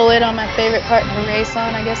bullet on my favorite kart to race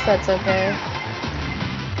on, I guess that's okay.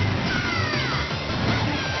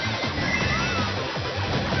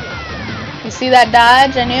 You see that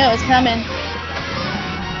dodge? I knew it was coming.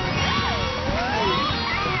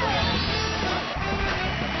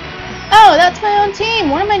 Oh, that's my own team.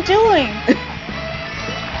 What am I doing?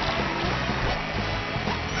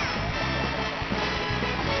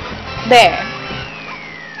 There.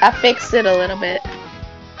 I fixed it a little bit.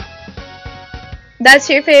 That's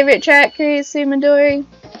your favorite track, Crazy Midori?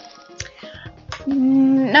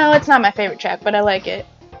 No, it's not my favorite track, but I like it.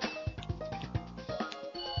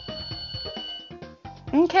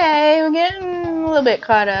 Okay, we're getting a little bit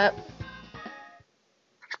caught up.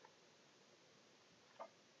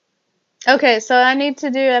 Okay, so I need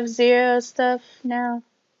to do F-Zero stuff now.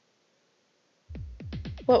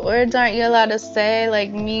 What words aren't you allowed to say?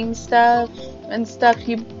 Like mean stuff and stuff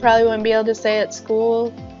you probably wouldn't be able to say at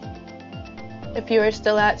school. if you were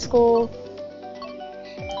still at school.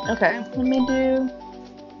 Okay, let me do...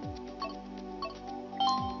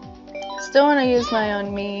 Still want to use my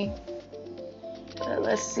own me. But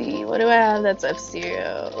let's see, what do I have that's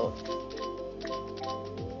F-Zero?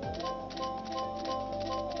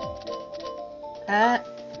 That?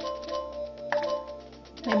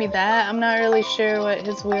 Maybe that? I'm not really sure what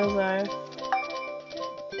his wheels are.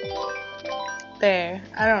 There.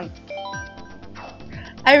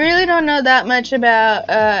 I really don't know that much about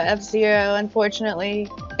F-Zero, unfortunately,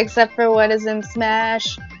 except for what is in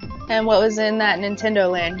Smash and what was in that Nintendo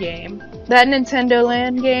Land game. That Nintendo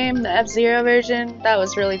Land game, the F-Zero version, that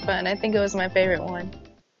was really fun. I think it was my favorite one.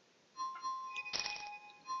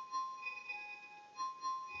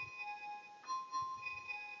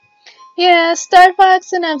 Yeah, Star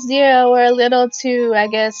Fox and F-Zero were a little too, I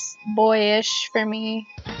guess, boyish for me.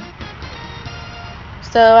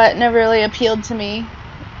 So it never really appealed to me.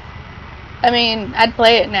 I mean, I'd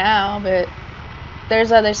play it now, but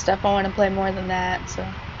there's other stuff I want to play more than that, so.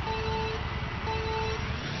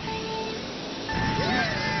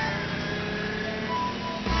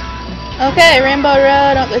 Okay, Rainbow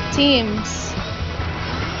Road with teams.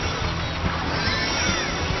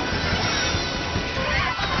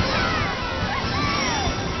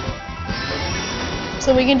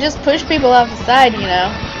 So we can just push people off the side, you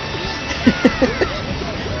know.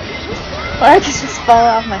 Or I could just fall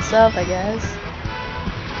off myself, I guess.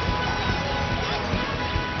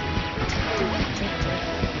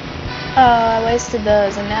 Oh, I wasted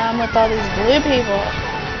those, and now I'm with all these blue people.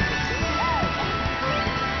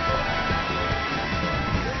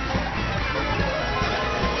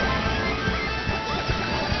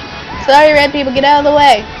 Sorry, red people, get out of the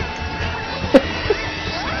way.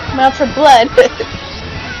 I'm out for blood.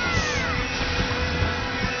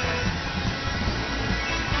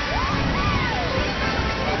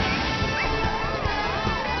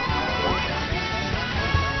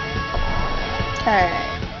 Alright.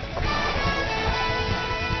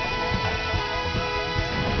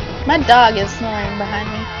 My dog is snoring behind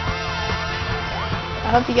me. I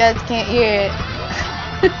hope you guys can't hear it.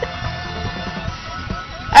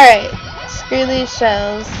 Alright, screw these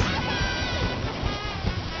shells.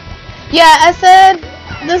 Yeah, I said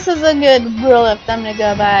this is a good rule of thumb to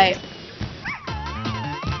go by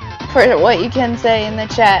for what you can say in the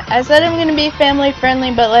chat. I said I'm going to be family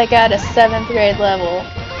friendly, but like at a 7th grade level.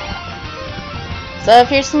 So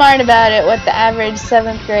if you're smart about it, what the average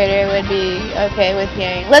 7th grader would be okay with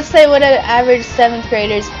hearing. Let's say what an average 7th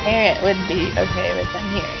grader's parent would be okay with them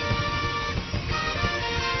hearing.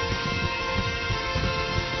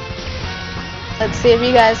 Let's see if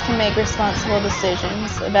you guys can make responsible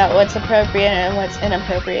decisions about what's appropriate and what's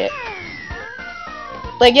inappropriate.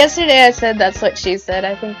 Like yesterday I said that's what she said.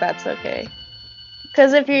 I think that's okay.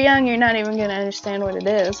 Because if you're young, you're not even going to understand what it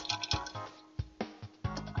is.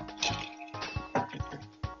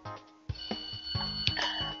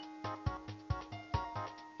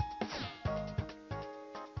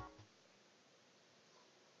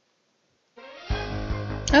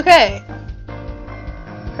 Okay,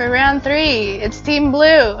 for round 3, it's Team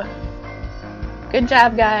Blue. Good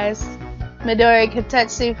job, guys. Midori,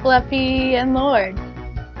 Katetsu, Fluffy, and Lord.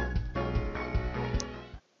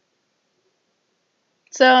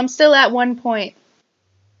 So I'm still at 1 point.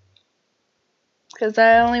 Because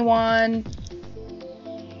I only won...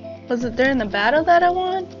 Was it during the battle that I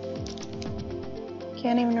won?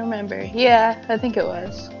 Can't even remember. Yeah, I think it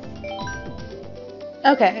was.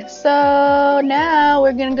 Okay, so now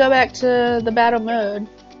we're gonna go back to the battle mode.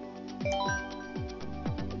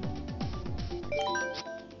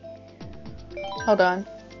 Hold on.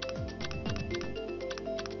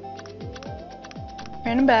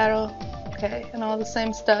 Random battle. Okay, and all the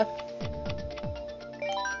same stuff.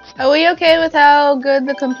 Are we okay with how good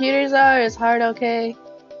the computers are? Is hard okay?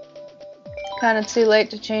 Kinda too late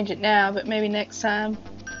to change it now, but maybe next time.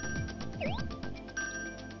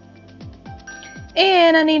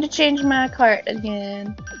 And I need to change my cart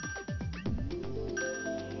again.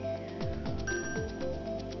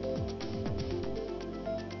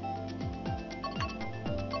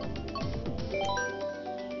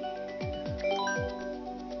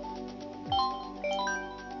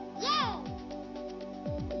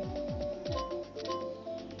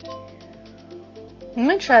 I'm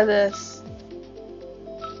gonna try this.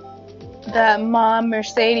 That Mom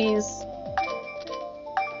Mercedes.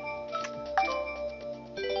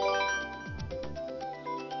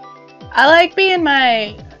 I like being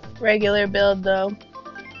my regular build though,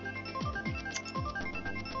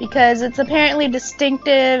 because it's apparently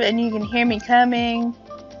distinctive and you can hear me coming.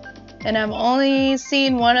 And I've only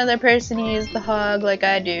seen one other person use the hog like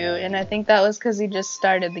I do, and I think that was because he just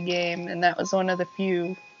started the game, and that was one of the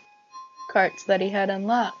few carts that he had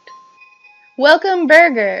unlocked. Welcome,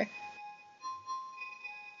 Burger!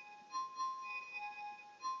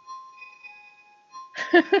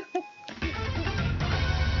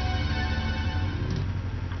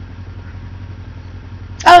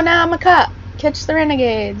 Oh, now I'm a cop! Catch the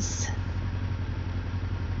renegades!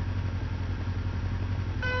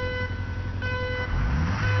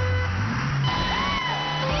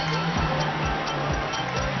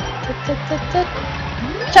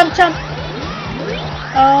 Chomp, chomp!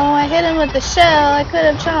 Oh, I hit him with the shell. I could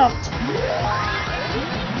have chomped.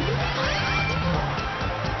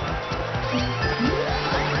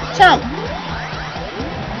 Chomp!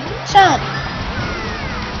 Chomp!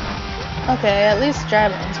 Okay, at least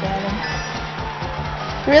Drybones got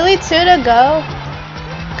him. Really? 2 to go?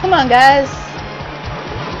 Come on, guys.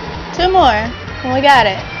 2 more. And we got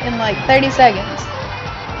it in like 30 seconds.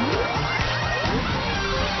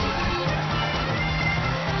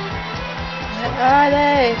 Where are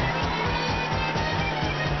they?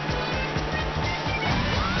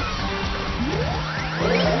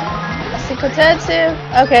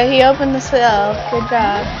 Asikotetsu. Okay, he opened the cell. Good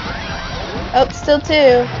job. Oh, still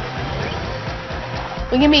 2.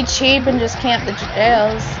 We can be cheap and just camp the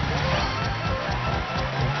jails.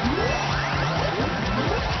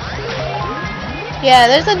 Yeah,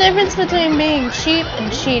 there's a difference between being cheap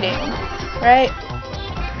and cheating, right?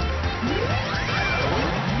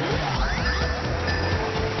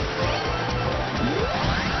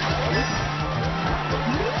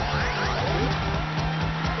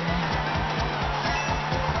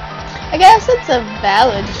 I guess it's a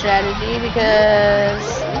valid strategy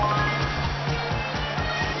because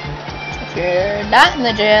if you're not in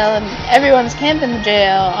the jail and everyone's camping the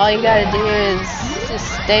jail, all you gotta do is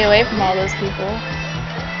just stay away from all those people.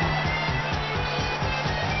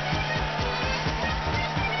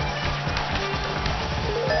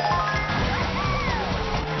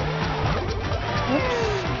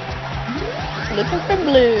 Oops. Looking for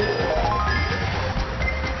blue.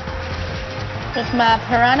 With my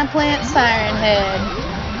piranha plant siren head.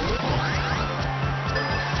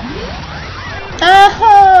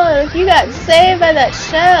 Oh, you got saved by that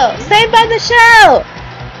shell. Saved by the shell!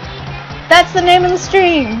 That's the name of the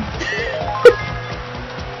stream.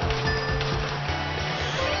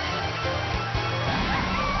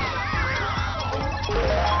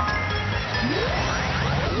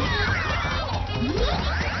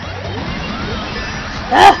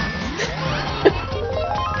 Ah!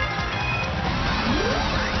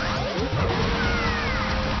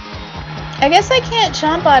 I guess I can't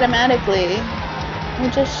chomp automatically.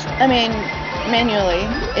 Manually.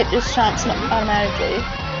 It just chomps automatically.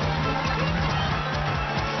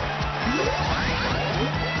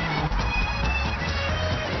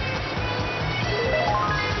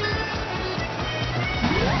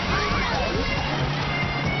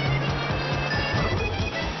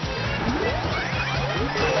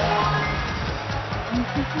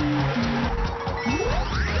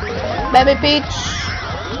 Baby Peach.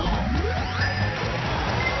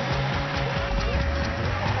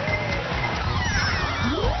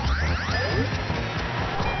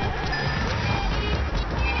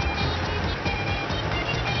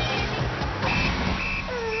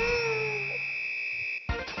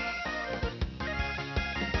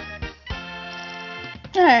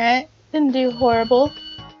 Alright, didn't do horrible.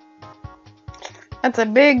 That's a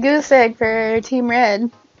big goose egg for Team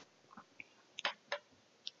Red.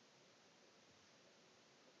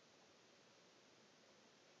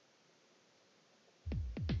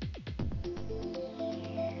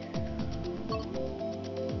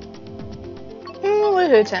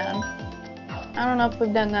 Woohoo Town. I don't know if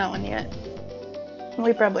we've done that one yet.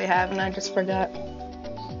 We probably have, and I just forgot.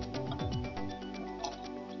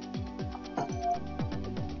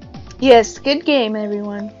 Yes, good game,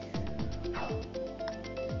 everyone.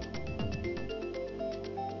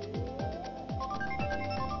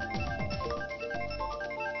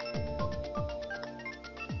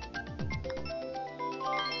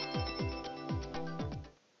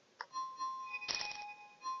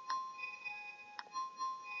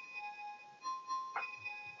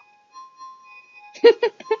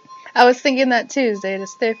 I was thinking that Tuesday to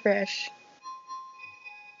stay fresh.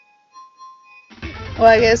 Well,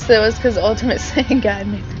 I guess that was because Ultimate Saiyan God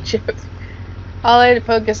made the joke. All I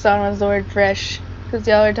focused on was the word fresh, because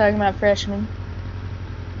y'all are talking about freshmen.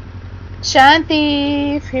 Shine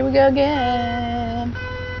Thief, here we go again.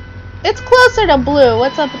 It's closer to blue,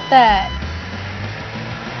 what's up with that?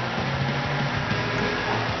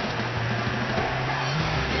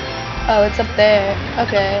 Oh, it's up there.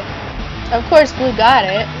 Okay. Of course blue got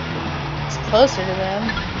it. It's closer to them.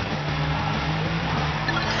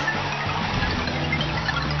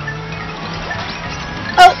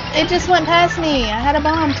 Oh, it just went past me. I had a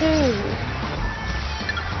bomb too.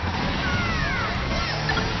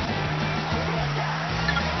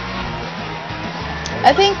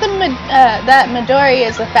 I think that Midori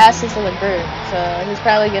is the fastest of the group, so he's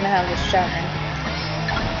probably gonna have this shine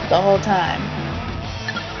the whole time.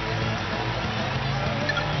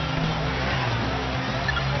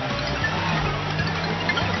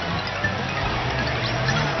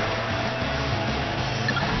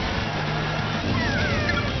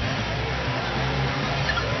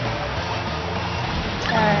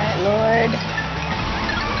 Alright, Lord.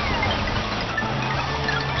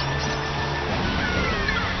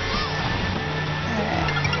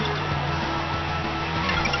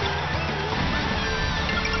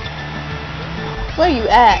 Where you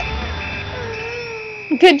at?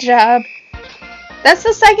 Good job. That's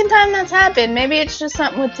the second time that's happened. Maybe it's just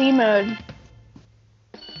something with team mode.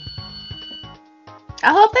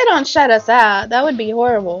 I hope they don't shut us out. That would be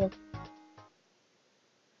horrible.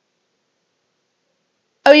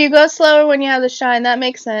 Oh, you go slower when you have the shine. That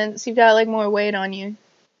makes sense. You've got like more weight on you.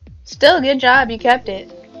 Still, good job. You kept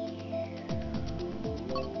it.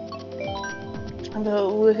 I'll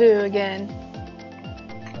go woohoo again.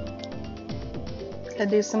 Gotta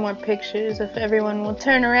do some more pictures if everyone will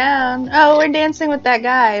turn around. Oh, we're dancing with that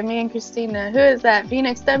guy, me and Christina. Who is that?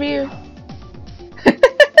 Phoenix W?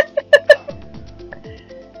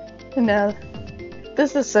 No.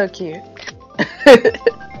 This is so cute.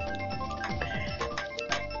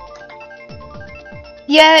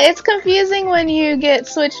 Yeah, it's confusing when you get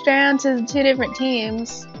switched around to two different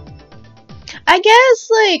teams. I guess,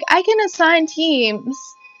 like, I can assign teams.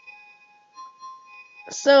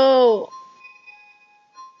 So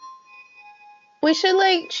we should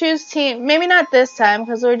like choose team. Maybe not this time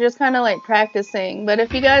because we're just kind of like practicing. But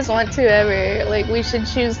if you guys want to ever, like, we should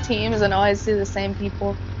choose teams and always do the same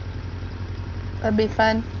people. That'd be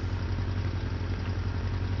fun.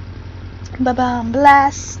 Ba-bam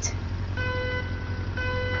blast.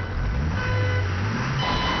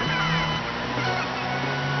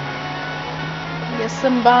 I guess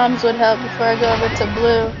some bombs would help before I go over to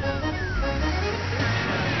blue.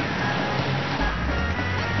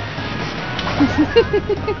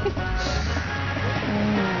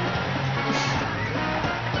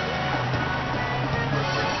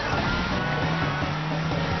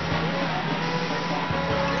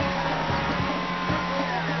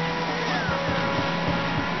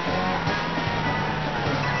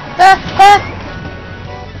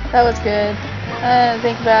 That was good. I didn't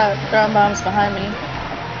think about throwing bombs behind me.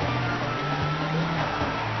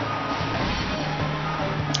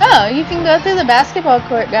 Oh, you can go through the basketball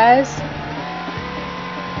court, guys.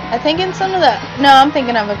 I think in some of the... No, I'm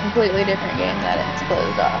thinking of a completely different game that it's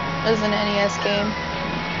closed off. It was an NES game.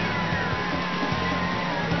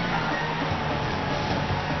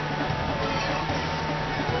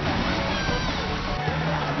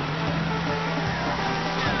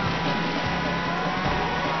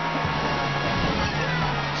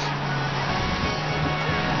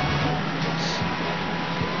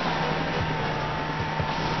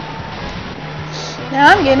 Now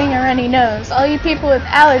I'm getting a runny nose. All you people with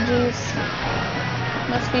allergies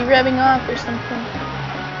must be rubbing off or something.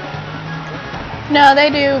 No, they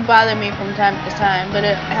do bother me from time to time, but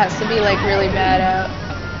it has to be like really bad out.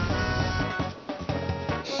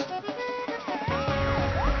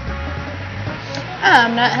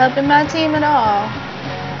 I'm not helping my team at all.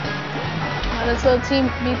 Might as well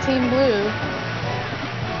be Team Blue.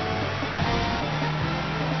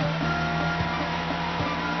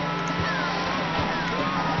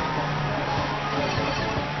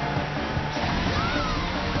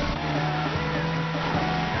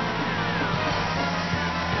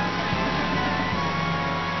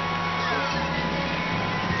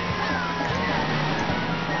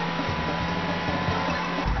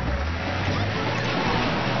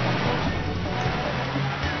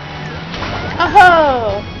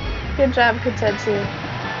 Oh! Good job, Kotetsu.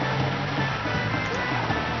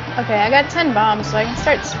 Okay, I got 10 bombs, so I can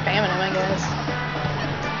start spamming them, I guess.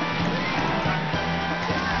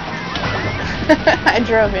 I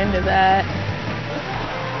drove into that.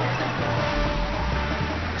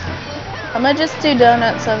 I'm gonna just do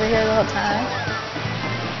donuts over here the whole time.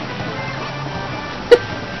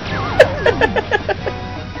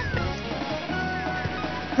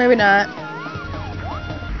 Maybe not.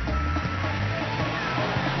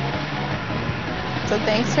 So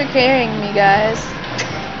thanks for carrying me, guys.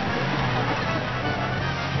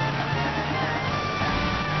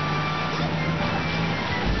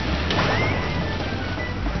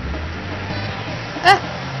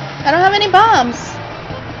 have any bombs.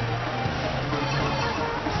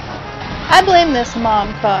 I blame this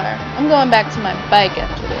mom car. I'm going back to my bike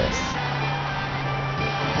after this.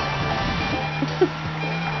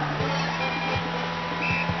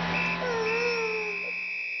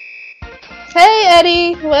 Hey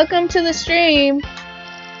Eddie, welcome to the stream.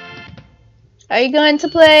 Are you going to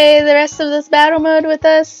play the rest of this battle mode with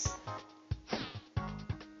us?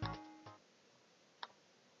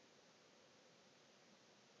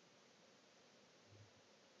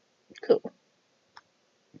 Cool.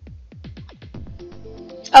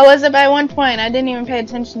 Oh, was it by 1 point? I didn't even pay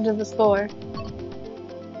attention to the score.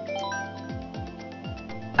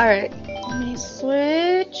 Alright, let me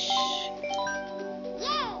switch.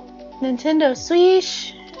 Nintendo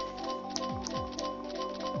Switch.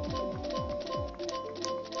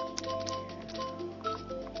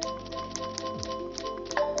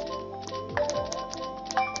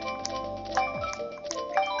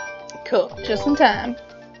 Cool, just in time.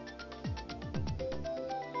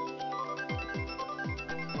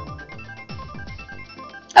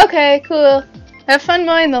 Okay, cool. Have fun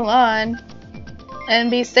mowing the lawn. And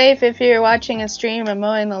be safe if you're watching a stream and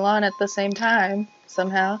mowing the lawn at the same time,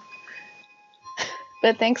 somehow.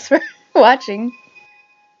 But thanks for watching.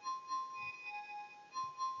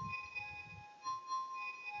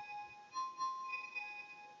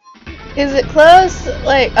 Is it close?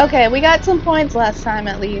 Like, okay, we got some points last time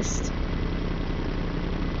at least.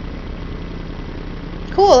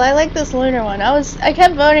 Cool, I like this lunar one. I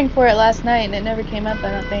kept voting for it last night and it never came up, I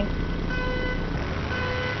don't think.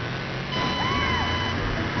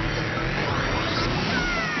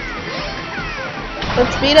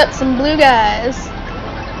 Let's beat up some blue guys.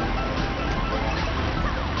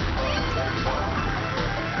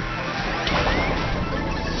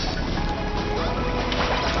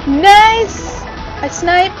 Nice! I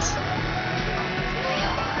sniped.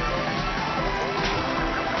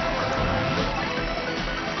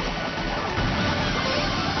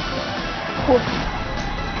 Cool.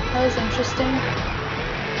 That was interesting.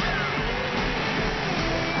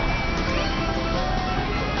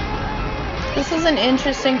 This is an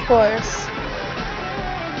interesting course.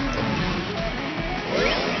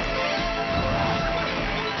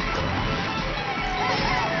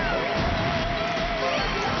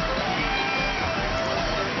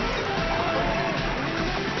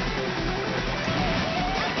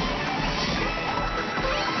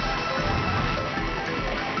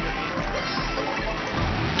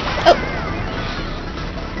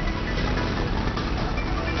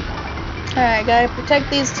 Alright, gotta protect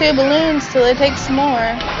these 2 balloons till it takes some more.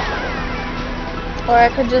 Or I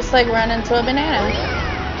could just like run into a banana.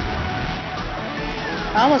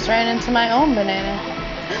 I almost ran into my own banana.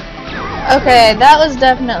 Okay, that was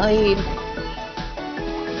definitely...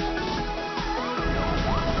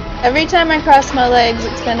 Every time I cross my legs,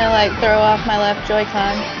 it's gonna like throw off my left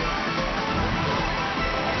Joy-Con.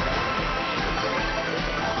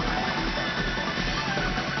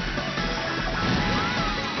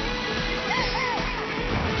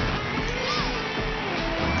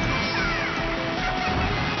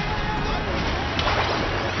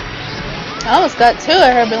 I almost got 2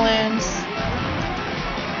 of her balloons.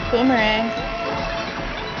 Boomerang.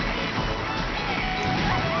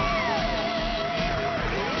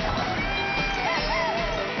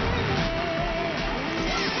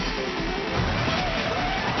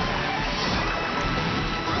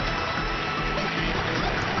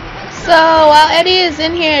 So, while Eddie is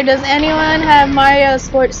in here, does anyone have Mario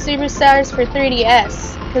Sports Superstars for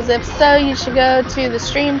 3DS? Because if so, you should go to the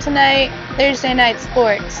stream tonight, Thursday Night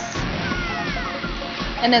Sports.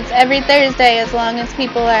 And it's every Thursday as long as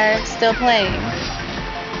people are still playing.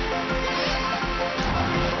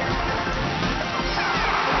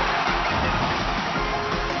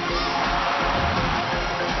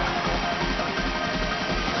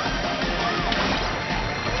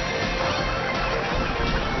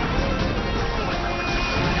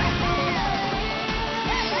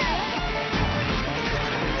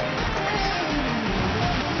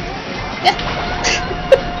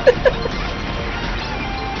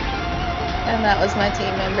 And that was my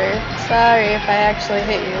team member. Sorry if I actually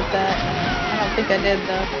hit you with that. I don't think I did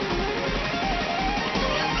though.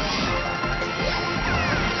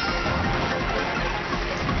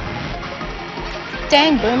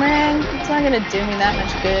 Dang, Boomerang. It's not gonna do me that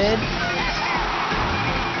much good.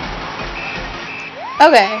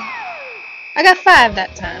 Okay. I got 5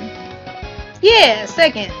 that time. Yeah,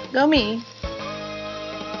 second. Go me.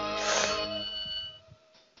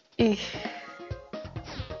 Eesh.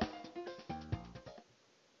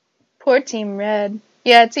 Poor Team Red.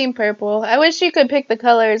 Yeah, Team Purple. I wish you could pick the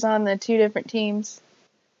colors on the 2 different teams.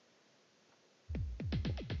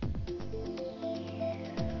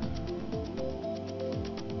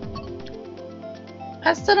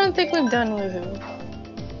 I still don't think we've done Woohoo.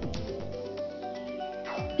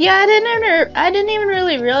 Yeah, I didn't even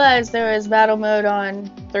really realize there was battle mode on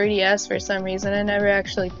 3DS for some reason. I never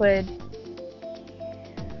actually played.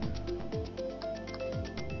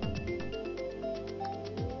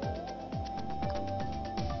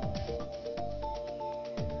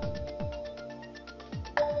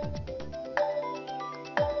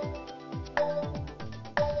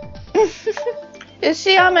 Is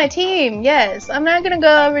she on my team? Yes. I'm not gonna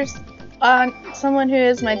go over on someone who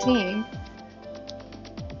is my team.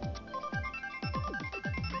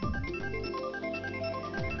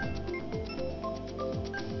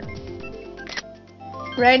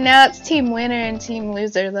 Right now it's team winner and team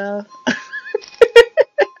loser though.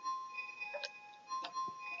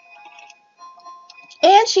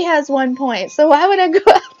 And she has 1 point, so why would I go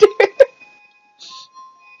after her?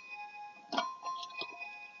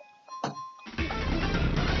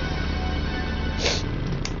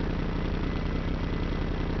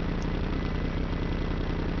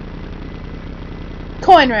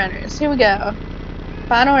 Coin runners, here we go.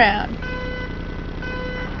 Final round.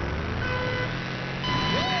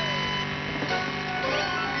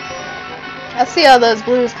 I see all those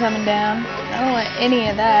blues coming down. I don't want any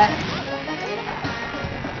of that.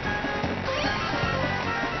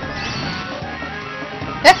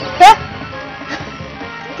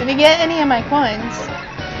 Did he get any of my coins?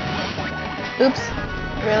 Oops.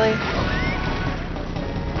 Really?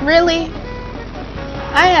 Really?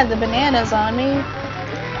 I had the bananas on me.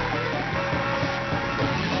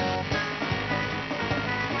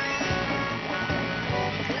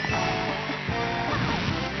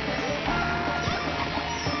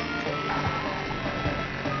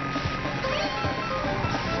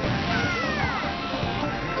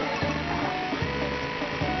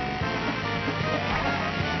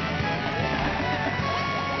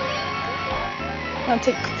 I'll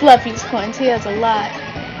take Fluffy's coins. He has a lot.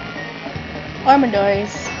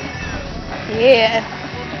 Armadores. Yeah.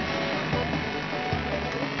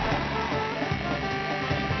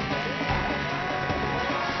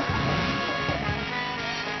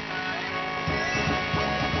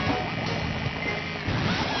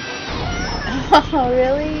 Oh,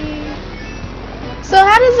 really? So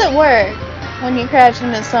how does it work when you crash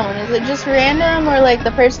into someone? Is it just random, or like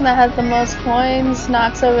the person that has the most coins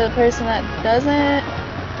knocks over the person that doesn't?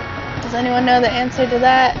 Does anyone know the answer to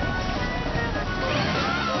that?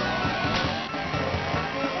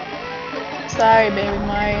 Sorry, baby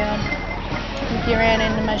Mario. I think you ran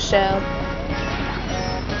into my shell.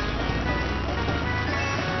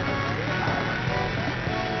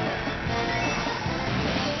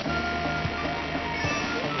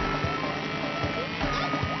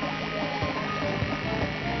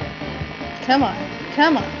 Come on,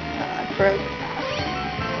 come on. Oh, I broke.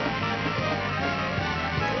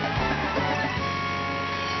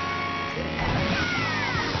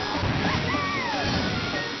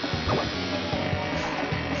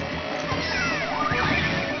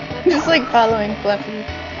 Just like following Fluffy.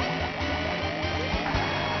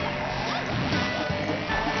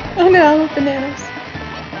 Oh no, bananas.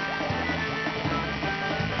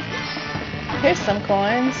 Here's some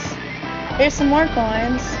coins. Here's some more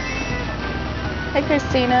coins. Hey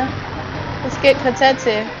Christina. Let's get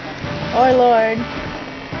Kotetsu. Or Lord.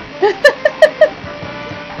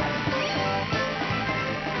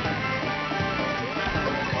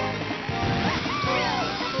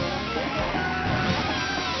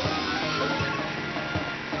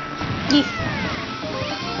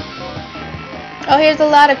 Oh, here's a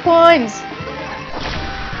lot of coins.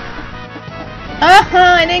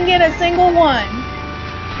 I didn't get a single one.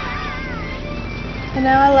 And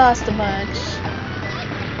now I lost a bunch.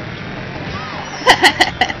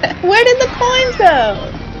 Where did the coins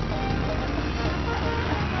go?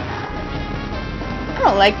 I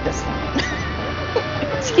don't like this one.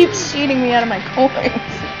 It just keeps cheating me out of my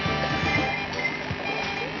coins.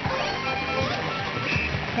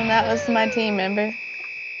 And that was my team member.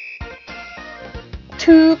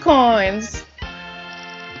 2 coins.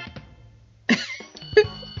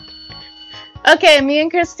 Okay, me and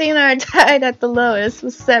Christina are tied at the lowest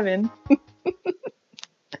with 7.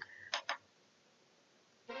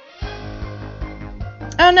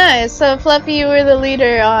 Oh nice, so Fluffy, you were the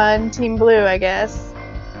leader on Team Blue, I guess.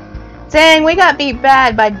 Dang, we got beat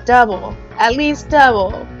bad by double. At least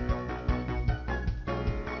double.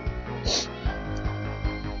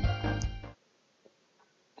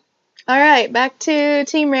 Alright, back to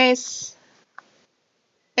team race.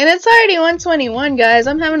 And it's already 1:21, guys.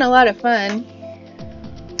 I'm having a lot of fun.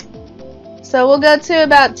 So we'll go to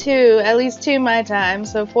about 2, at least 2 my time,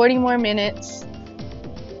 so 40 more minutes.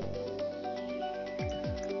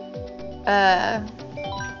 Yeah.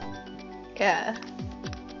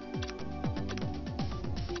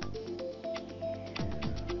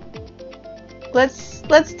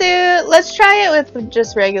 Let's try it with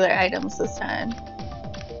just regular items this time.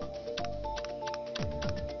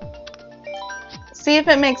 See if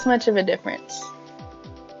it makes much of a difference.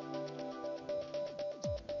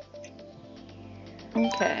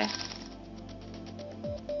 Okay.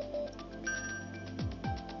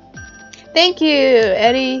 Thank you,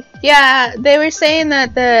 Eddie. Yeah, they were saying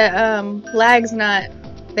that the lag's not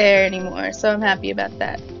there anymore, so I'm happy about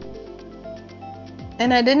that.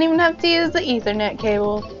 And I didn't even have to use the Ethernet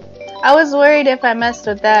cable. I was worried if I messed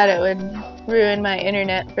with that it would ruin my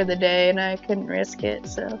internet for the day, and I couldn't risk it,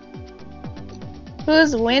 so.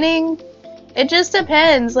 Who's winning? It just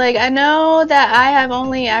depends. Like, I know that I have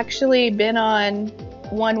only actually been on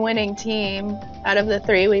one winning team out of the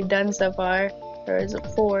 3 we've done so far. Or is it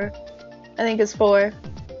 4? I think it's 4.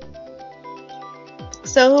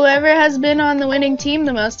 So whoever has been on the winning team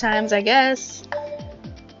the most times, I guess.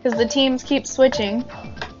 Because the teams keep switching.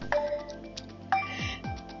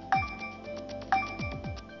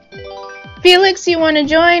 Felix, you want to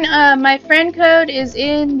join? My friend code is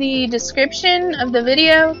in the description of the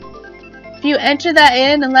video. If you enter that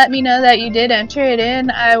in and let me know that you did enter it in,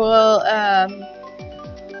 I will,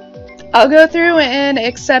 I'll go through and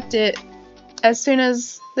accept it as soon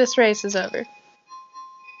as this race is over.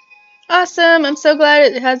 Awesome! I'm so glad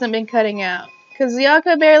it hasn't been cutting out. Because y'all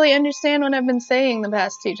could barely understand what I've been saying the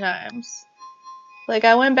past 2 times. Like,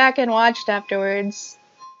 I went back and watched afterwards.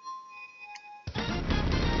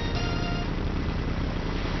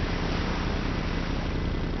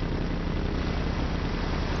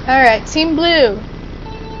 Alright, Team Blue.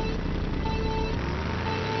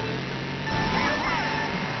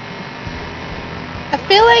 I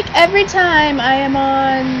feel like every time I am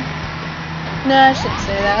on... No, I shouldn't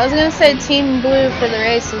say that. I was gonna say Team Blue for the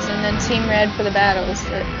races and then Team Red for the battles,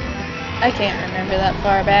 but I can't remember that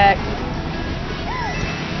far back.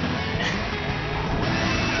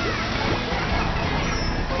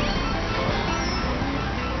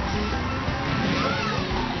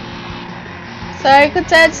 Sorry,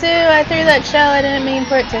 Kotetsu, I threw that shell, I didn't mean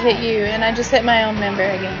for it to hit you, and I just hit my own member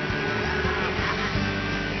again.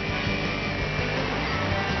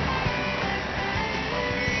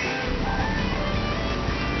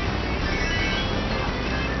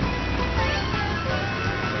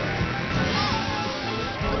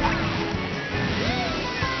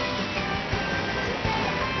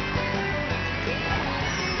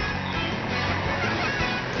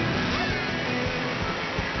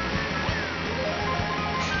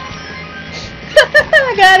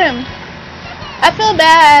 I got him. I feel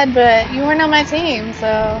bad, but you weren't on my team,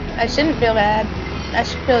 so I shouldn't feel bad. I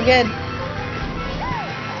should feel good.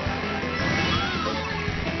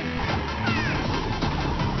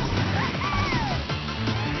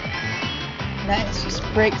 Nice, just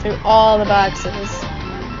break through all the boxes.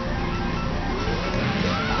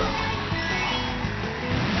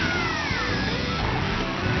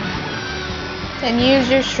 And use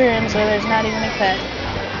your shrooms where there's not even a cut.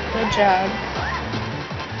 Good job.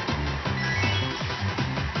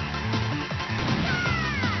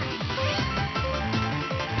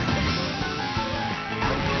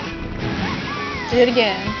 Do it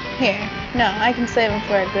again. Here. No, I can save them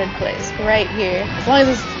for a good place. Right here. As long as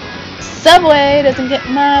this subway doesn't get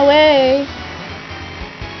in my way.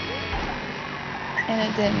 And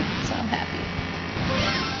it didn't, so I'm happy.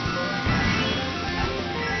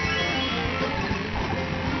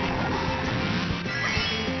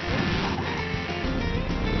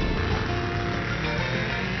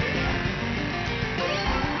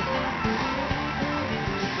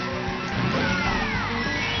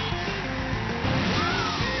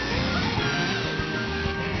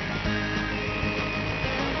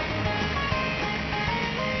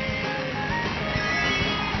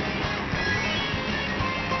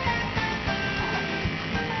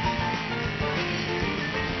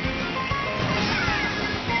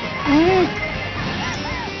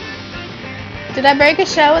 Did I break a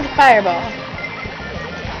shell with a fireball?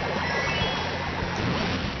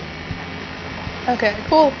 Okay,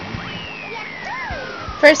 cool.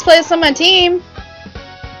 First place on my team.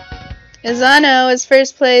 Izano is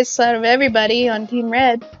first place out of everybody on Team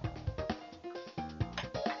Red.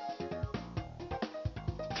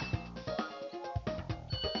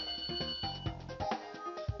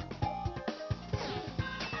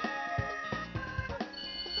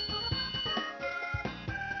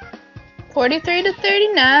 $43 to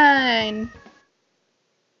 $39.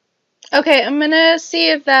 Okay, I'm gonna see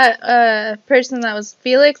if that person that was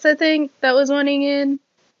Felix, I think, that was wanting in.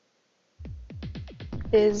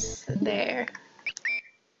 is there.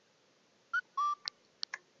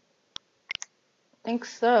 I think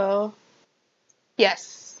so.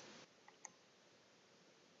 Yes.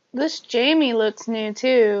 This Jamie looks new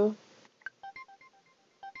too.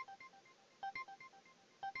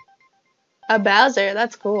 A Bowser,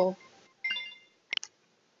 that's cool.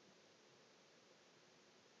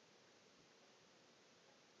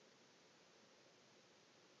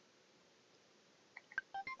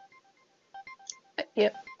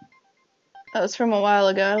 Yep. That was from a while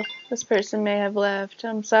ago. This person may have left.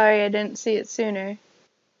 I'm sorry I didn't see it sooner.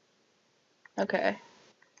 Okay.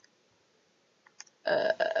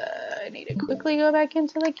 I need to quickly go back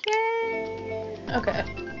into the game. Okay.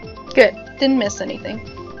 Good. Didn't miss anything.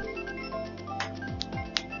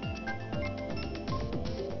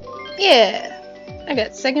 Yeah. I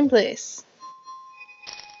got second place.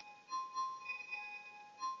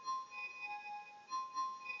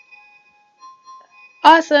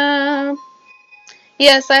 Awesome.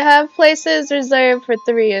 Yes, I have places reserved for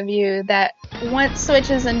 3 of you that want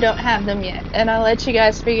Switches and don't have them yet. And I'll let you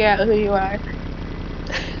guys figure out who you are.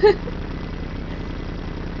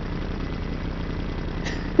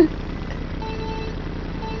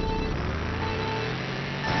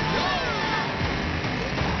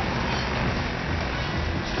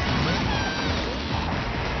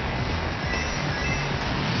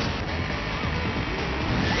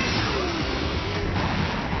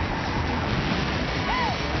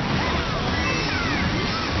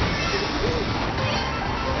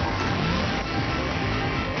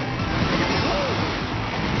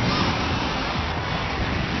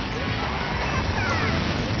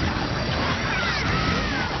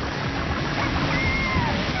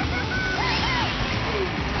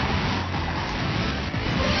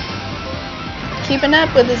 Keeping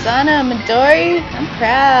up with Izana and Midori. I'm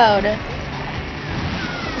proud.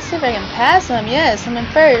 Let's see if I can pass them. Yes, I'm in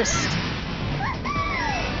first.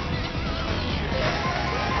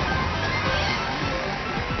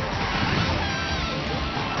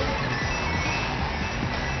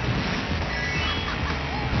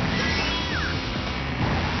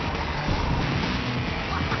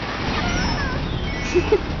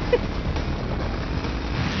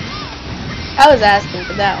 I was asking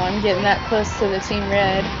for that one, getting that close to the Team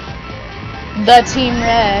Red. The Team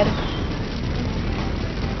Red.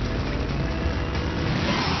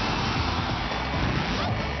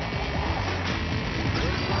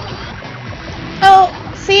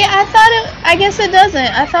 Oh, see, I guess it doesn't.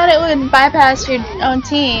 I thought it would bypass your own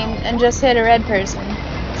team and just hit a red person.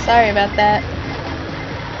 Sorry about that.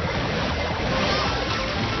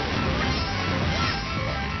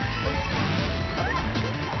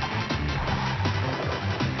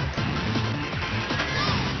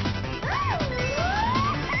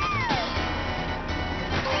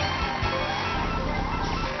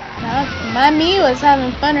 My me was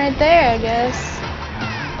having fun right there, I guess.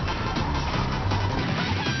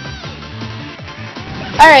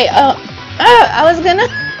 Alright, I was gonna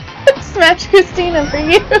smash Christina for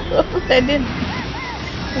you. I didn't.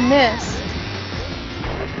 I missed.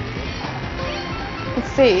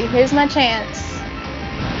 Let's see, here's my chance.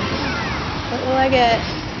 What will I get?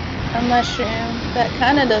 A mushroom. That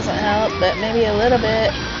kinda doesn't help, but maybe a little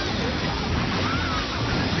bit.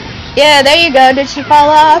 Yeah, there you go. Did she fall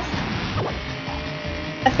off?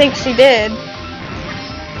 I think she did.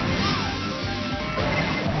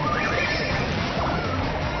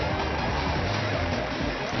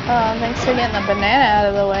 Oh, thanks for getting the banana out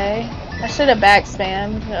of the way. I should have back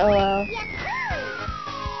spammed. Oh well.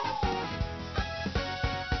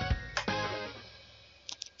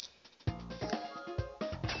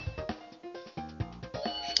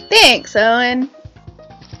 Thanks, Owen.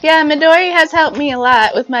 Yeah, Midori has helped me a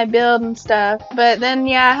lot with my build and stuff, but then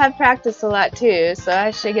yeah, I have practiced a lot too, so I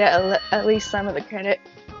should get at least some of the credit.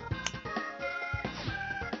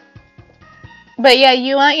 But yeah,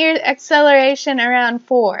 you want your acceleration around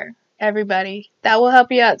 4, everybody. That will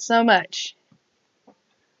help you out so much.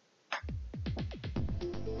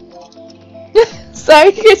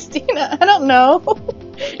 Sorry, Christina, I don't know.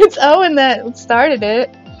 It's Owen that started it.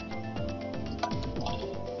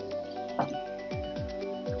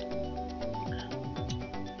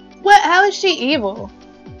 What? How is she evil?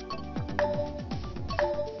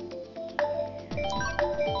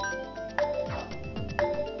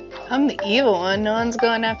 I'm the evil one. No one's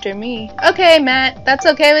going after me. Okay, Matt. That's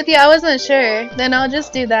okay with you? I wasn't sure. Then I'll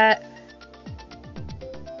just do that.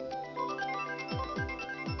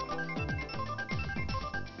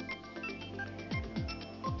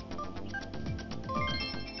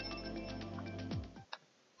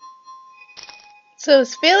 So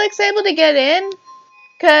is Felix able to get in?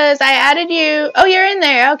 Because I added you. Oh, you're in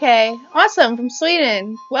there. Okay. Awesome. From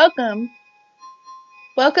Sweden. Welcome.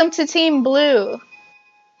 Welcome to Team Blue.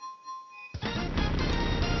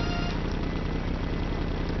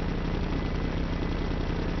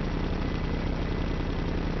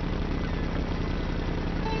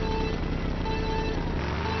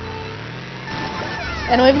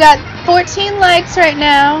 And we've got 14 likes right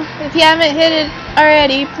now. If you haven't hit it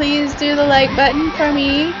already, please do the like button for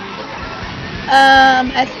me.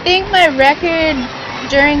 I think my record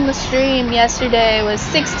during the stream yesterday was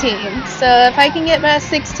 16. So if I can get past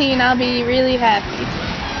 16, I'll be really happy.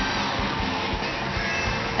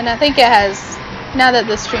 And I think it has, now that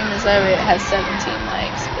the stream is over, it has 17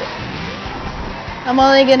 likes. But I'm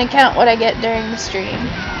only going to count what I get during the stream.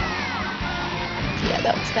 Yeah,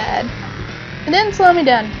 that was bad. It didn't slow me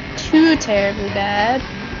down too terribly bad.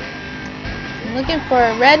 I'm looking for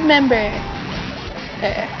a red member.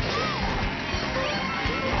 There.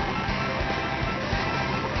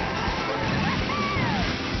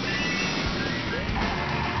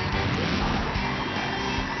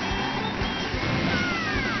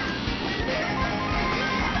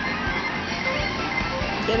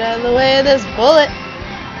 Get out of the way of this bullet.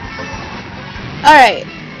 Alright,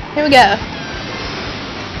 here we go.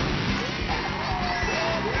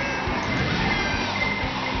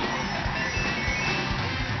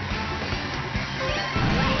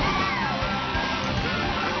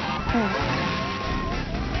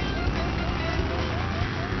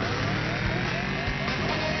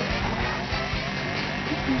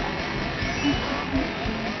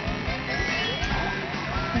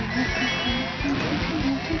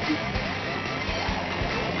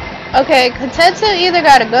 Okay, Kotetsu either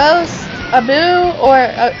got a ghost, a boo, or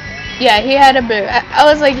yeah, he had a boo. I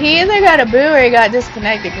was like, he either got a boo or he got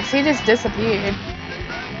disconnected because he just disappeared.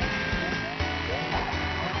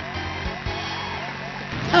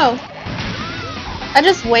 Oh, I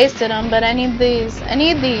just wasted them, but I need these. I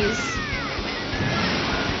need these.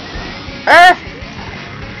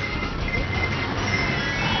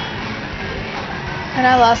 And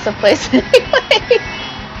I lost a place anyway.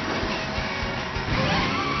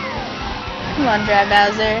 Come on, Dry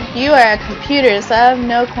Bowser. You are a computer, so I have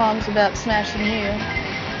no qualms about smashing you.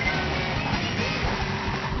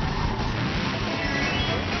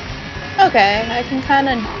 Okay, I can kind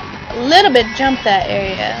of a little bit jump that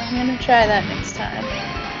area. I'm gonna try that next time.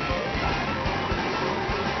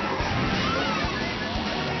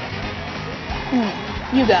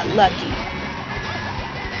 You got lucky.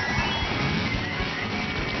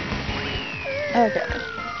 Okay.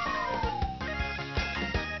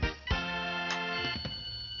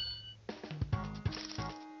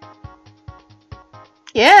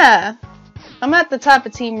 Yeah, I'm at the top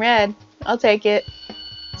of Team Red. I'll take it,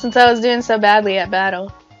 since I was doing so badly at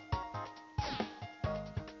battle.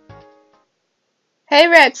 Hey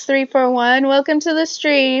Rex341, welcome to the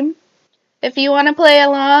stream. If you want to play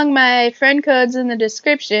along, my friend code's in the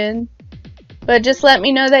description. But just let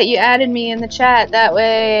me know that you added me in the chat, that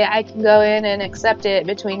way I can go in and accept it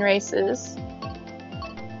between races.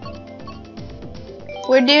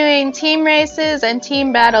 We're doing team races and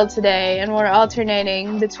team battle today, and we're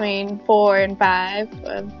alternating between 4 and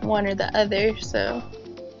 5, one or the other, so.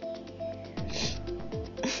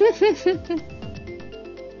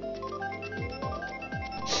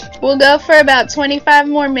 We'll go for about 25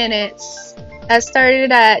 more minutes. I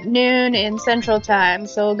started at noon in Central Time,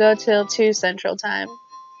 so we'll go till 2 Central Time.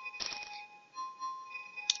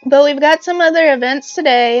 But we've got some other events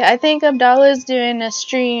today. I think Abdallah's doing a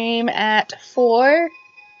stream at 4.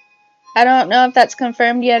 I don't know if that's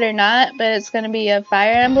confirmed yet or not, but it's going to be a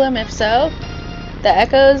Fire Emblem if so. The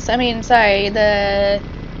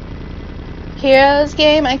Heroes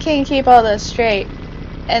game. I can't keep all those straight.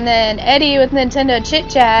 And then Eddie with Nintendo Chit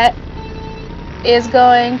Chat is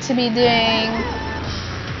going to be doing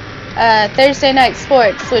Thursday Night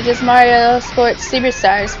Sports, which is Mario Sports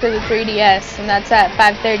Superstars for the 3DS, and that's at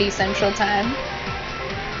 5:30 Central Time.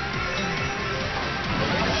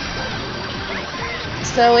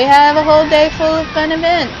 So we have a whole day full of fun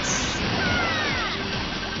events.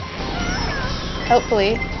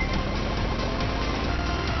 Hopefully.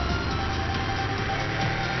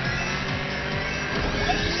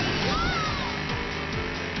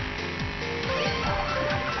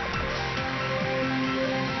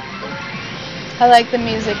 I like the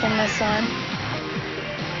music in this one.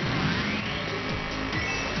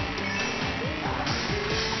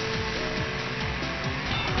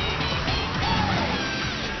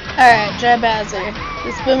 Alright, Dry Bowser.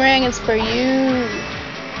 This boomerang is for you.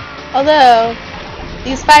 Although,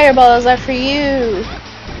 these fireballs are for you.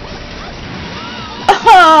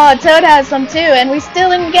 Oh! Oh, Toad has some too, and we still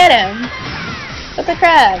didn't get him. What the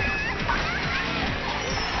crap?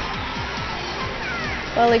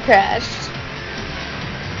 Well, he crashed.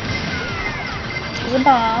 There's a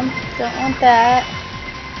bomb. Don't want that.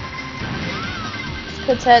 It's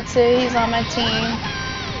Kotetsu, he's on my team.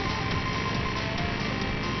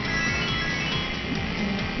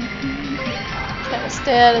 Try to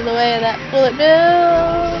stay out of the way of that bullet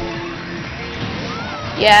bill.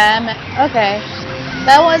 Yeah, okay.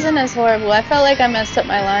 That wasn't as horrible. I felt like I messed up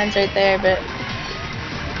my lines right there, but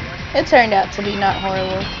it turned out to be not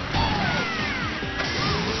horrible.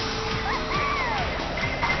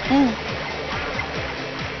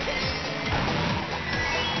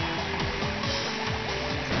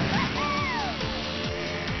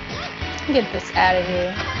 Get this out of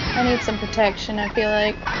here. I need some protection, I feel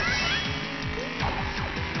like.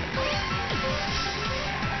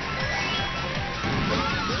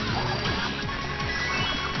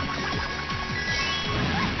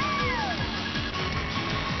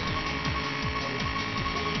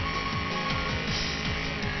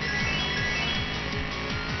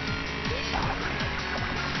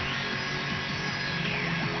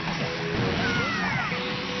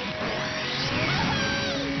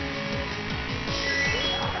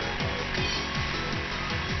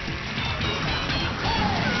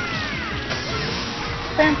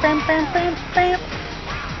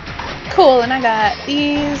 Cool, and I got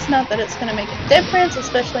these. Not that it's gonna make a difference,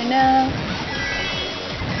 especially now.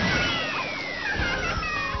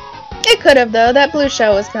 It could have, though. That blue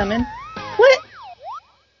shell was coming. What?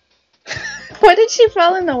 Why did she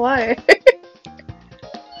fall in the water?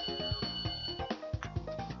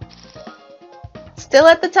 Still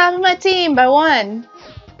at the top of my team by 1.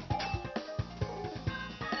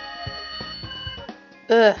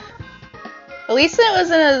 Ugh. At least it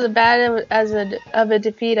wasn't as bad of a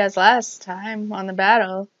defeat as last time on the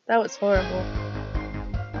battle. That was horrible.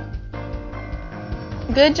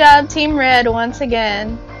 Good job, Team Red, once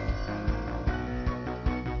again.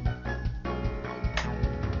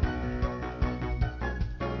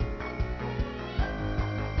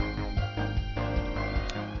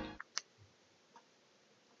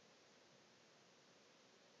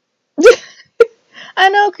 I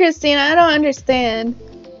know, Christina, I don't understand.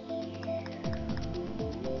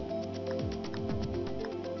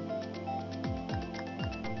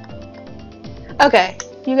 Okay,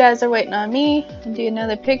 you guys are waiting on me. I'll do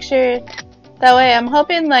another picture. That way, I'm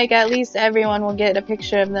hoping like at least everyone will get a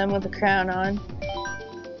picture of them with a crown on.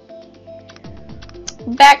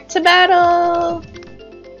 Back to battle!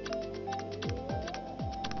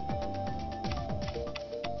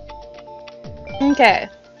 Okay.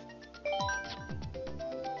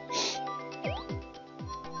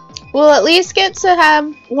 We'll at least get to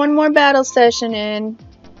have one more battle session in.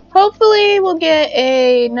 Hopefully we'll get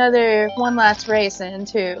one last race in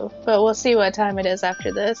too, but we'll see what time it is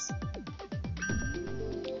after this.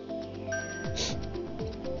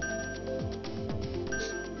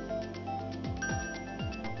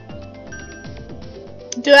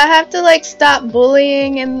 Do I have to like stop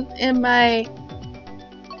bullying in my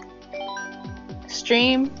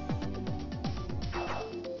stream?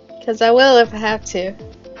 'Cause I will if I have to.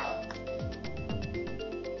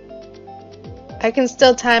 I can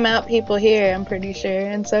still time out people here, I'm pretty sure,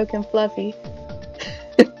 and so can Fluffy.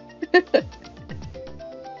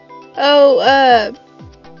 Oh,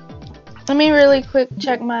 let me really quick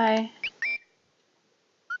check my...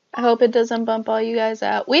 I hope it doesn't bump all you guys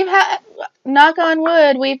out. We've had, knock on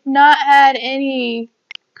wood, we've not had any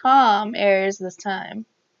comm errors this time.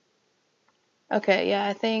 Okay, yeah,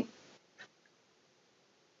 I think...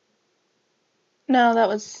 No, that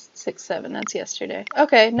was 6-7, that's yesterday.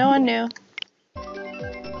 Okay, no one knew.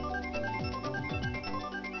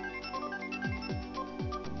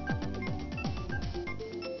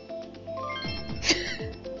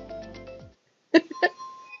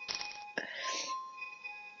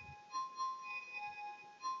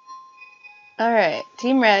 Alright,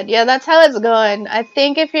 Team Red. Yeah, that's how it's going. I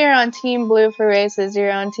think if you're on Team Blue for races,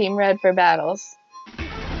 you're on Team Red for battles.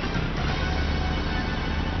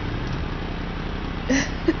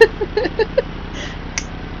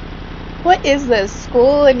 What is this?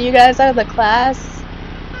 School and you guys are the class?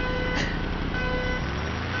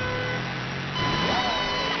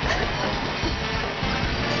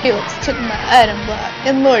 Felix took my item block,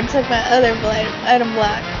 and Lord took my other item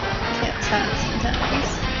block. Can't time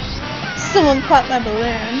sometimes. Someone popped my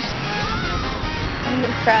balloon. I'm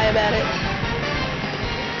gonna cry about it.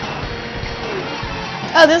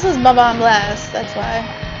 Oh, this is my bomb blast, that's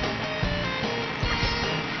why.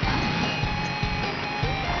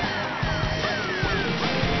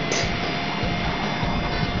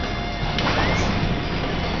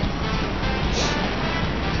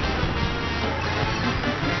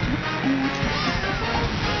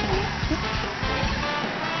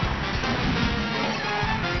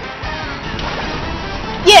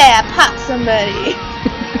 somebody.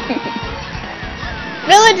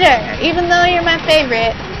 Villager! Even though you're my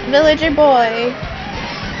favorite, Villager boy.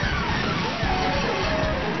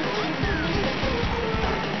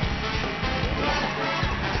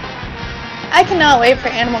 I cannot wait for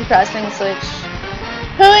Animal Crossing Switch.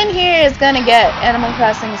 Who in here is gonna get Animal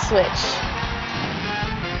Crossing Switch?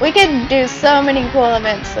 We could do so many cool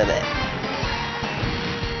events with it.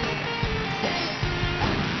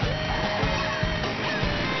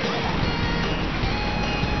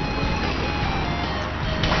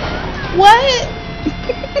 What?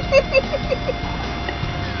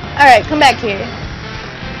 Alright, come back here.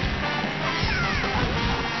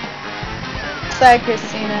 Sorry,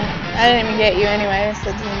 Christina. I didn't even get you anyway, so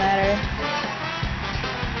it doesn't matter.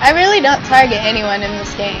 I really don't target anyone in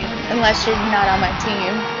this game, unless you're not on my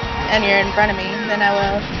team, and you're in front of me, then I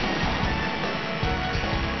will.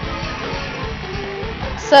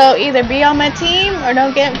 So either be on my team, or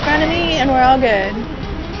don't get in front of me, and we're all good.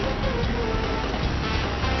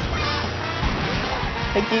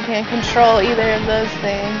 Like, you can't control either of those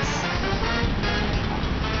things.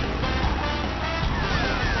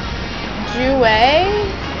 BWA?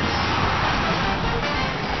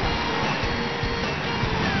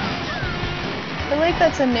 I feel like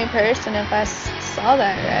that's a new person if I saw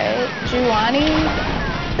that right.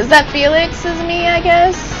 Juwani? Is that Felix's me, I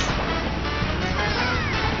guess?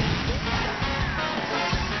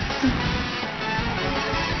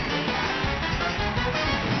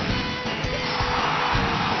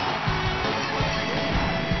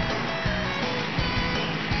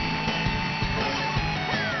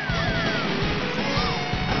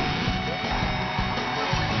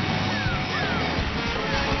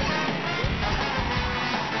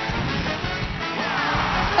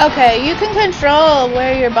 Okay, you can control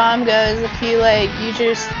where your bomb goes if you, like, use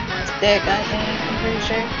your stick, I think, I'm pretty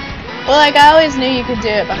sure. Well, like, I always knew you could do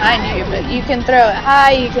it behind you, but you can throw it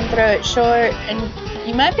high, you can throw it short, and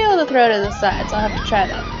you might be able to throw it to the sides. I'll have to try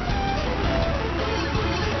that.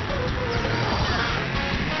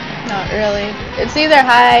 Not really. It's either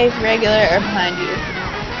high, regular, or behind you.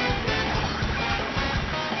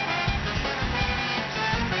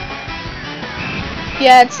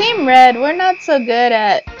 Yeah, Team Red, we're not so good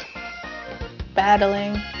at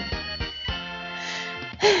battling.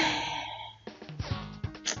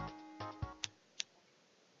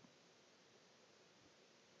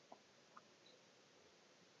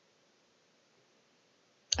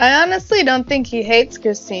 I honestly don't think he hates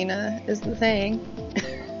Christina, is the thing.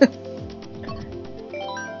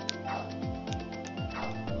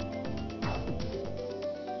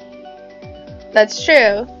 That's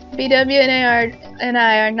true. BWA and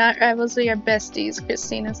I are not rivals, we are besties,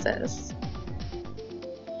 Christina says.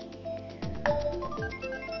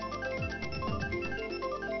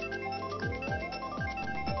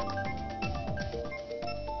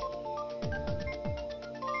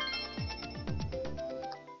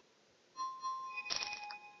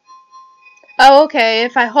 Oh, okay,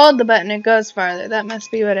 if I hold the button, it goes farther. That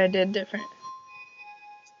must be what I did different.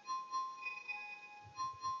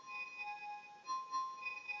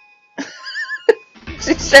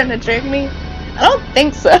 She's trying to trick me? I don't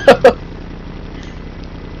think so.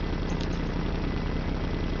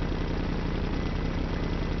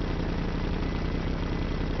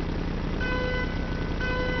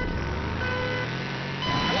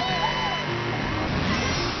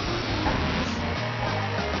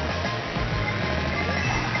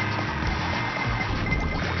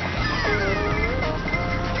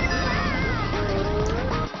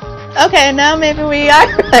 Okay, now maybe we are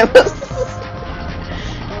rivals.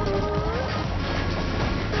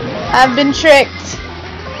 I've been tricked.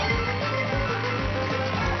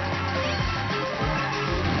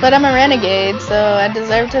 But I'm a renegade, so I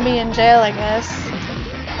deserve to be in jail, I guess.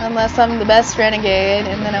 Unless I'm the best renegade,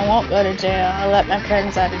 and then I won't go to jail. I'll let my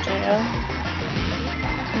friends out of jail.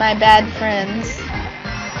 My bad friends.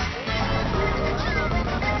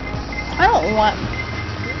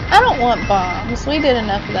 I don't want bombs. We did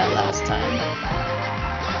enough of that last time.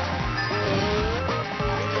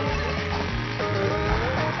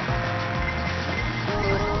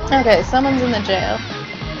 Okay, someone's in the jail.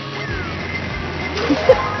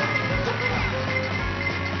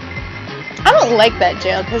 I don't like that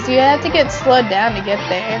jail because you have to get slowed down to get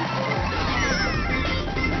there.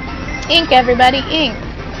 Ink, everybody, ink.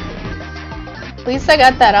 At least I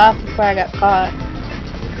got that off before I got caught.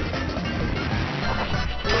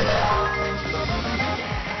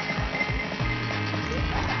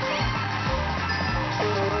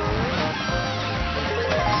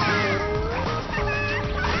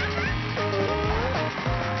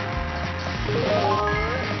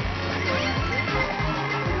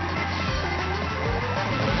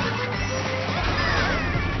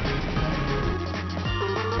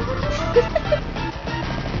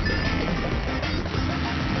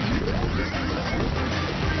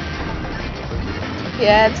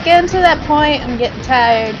 Yeah, it's getting to that point. I'm getting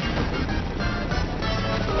tired.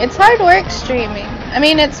 It's hard work streaming. I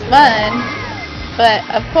mean, it's fun, but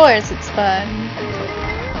of course it's fun.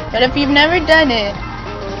 But if you've never done it,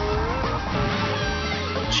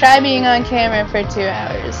 try being on camera for 2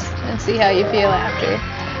 hours and see how you feel after.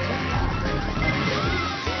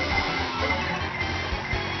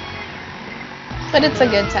 But it's a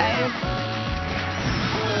good time.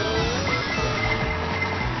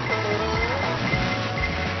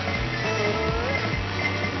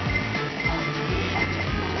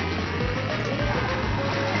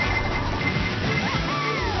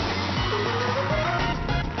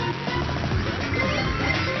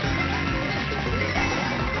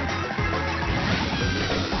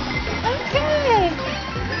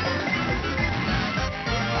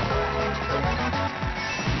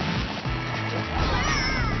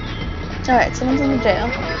 Alright, someone's in the jail.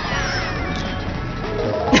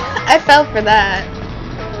 I fell for that.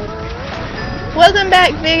 Welcome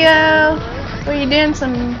back, Vigo! Were you doing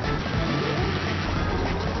some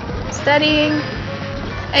studying?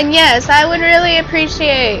 And yes, I would really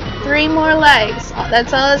appreciate 3 more likes.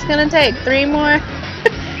 That's all it's gonna take. 3 more.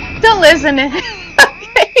 Don't listen to him.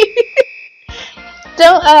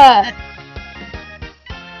 Don't,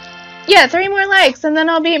 yeah, 3 more likes and then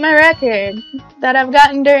I'll beat my record that I've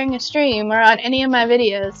gotten during a stream or on any of my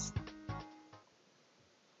videos.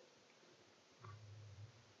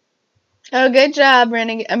 Oh, good job,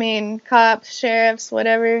 cops, sheriffs,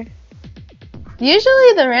 whatever.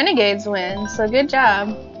 Usually the renegades win, so good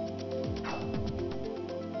job.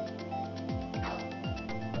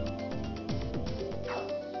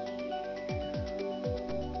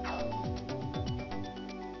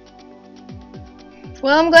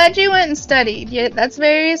 Well, I'm glad you went and studied. Yeah, that's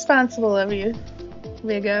very responsible of you,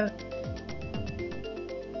 Vigo.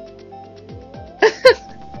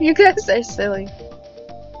 You guys are silly.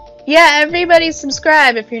 Yeah, everybody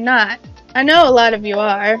subscribe if you're not. I know a lot of you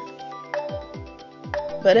are.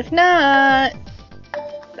 But if not,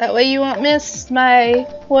 that way you won't miss my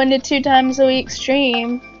 1 to 2 times a week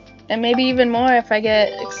stream. And maybe even more if I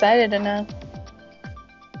get excited enough.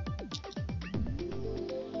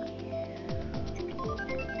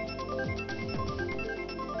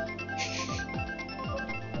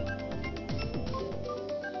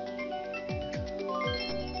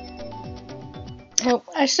 Oh,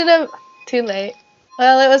 I should have... Too late.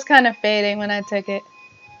 Well, it was kind of fading when I took it.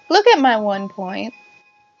 Look at my 1 point.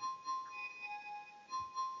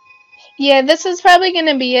 Yeah, this is probably going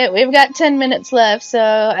to be it. We've got 10 minutes left, so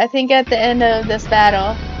I think at the end of this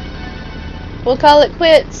battle, we'll call it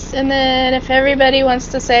quits. And then if everybody wants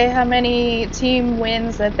to say how many team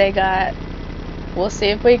wins that they got, we'll see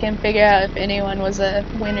if we can figure out if anyone was a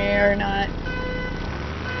winner or not.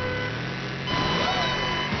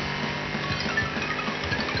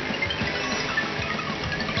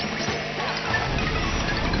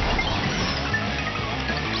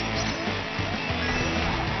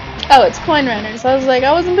 Oh, it's coin runners. I was like,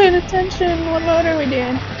 I wasn't paying attention. What mode are we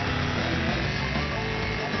doing?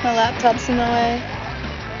 My laptop's in the way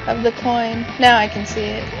of the coin. Now I can see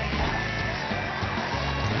it.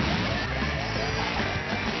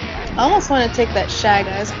 I almost want to take that Shy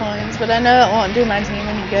Guys coins, but I know it won't do my team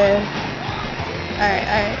any good. Alright,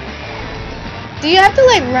 alright. Do you have to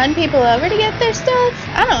like run people over to get their stuff?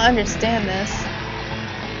 I don't understand this.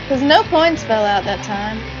 Because no coins fell out that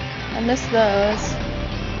time. I missed those.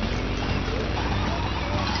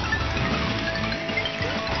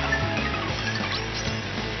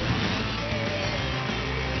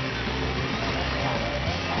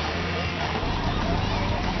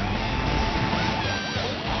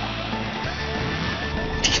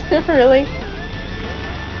 Really?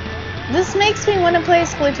 This makes me want to play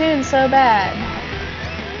Splatoon so bad.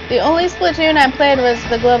 The only Splatoon I played was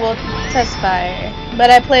the Global Test Fire, but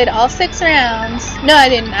I played all 6 rounds. No, I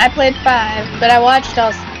didn't. I played 5, but I watched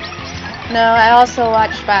all... No, I also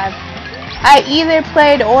watched 5. I either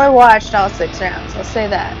played or watched all 6 rounds. I'll say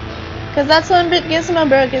that. Because that's when Gizmo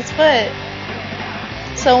broke his foot.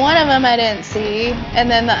 So one of them I didn't see,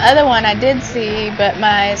 and then the other one I did see, but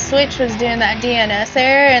my Switch was doing that DNS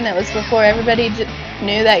error, and it was before everybody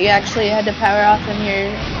knew that you actually had to power off and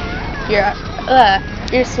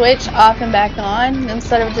your Switch off and back on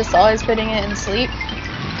instead of just always putting it in sleep.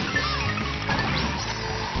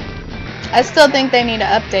 I still think they need to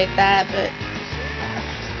update that, but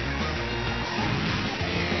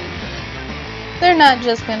they're not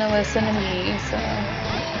just gonna listen to me, so.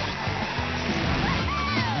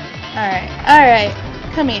 Alright,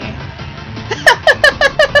 come here.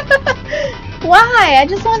 Why? I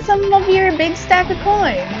just want some of your big stack of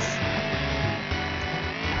coins.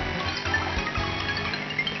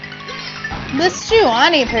 This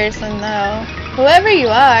Juani person, though, whoever you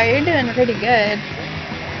are, you're doing pretty good.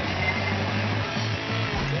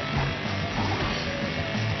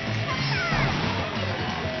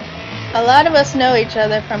 A lot of us know each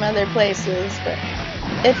other from other places, but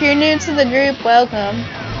if you're new to the group, welcome.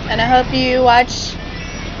 And I hope you watch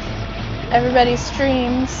everybody's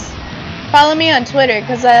streams. Follow me on Twitter,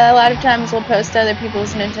 because a lot of times we'll post other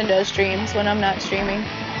people's Nintendo streams when I'm not streaming.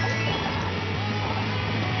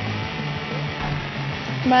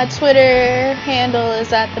 My Twitter handle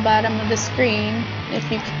is at the bottom of the screen,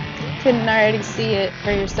 if you couldn't already see it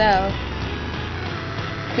for yourself.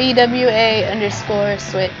 BWA_Switch.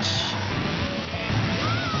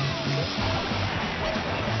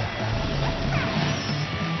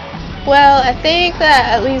 Well, I think that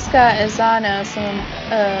at least got Azano some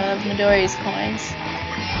of Midori's coins.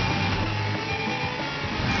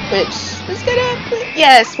 Which is gonna...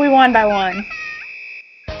 Yes, we won by 1.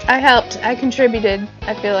 I helped. I contributed,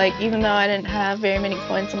 I feel like, even though I didn't have very many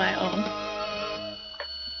coins of my own.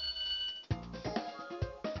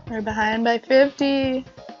 We're behind by 50.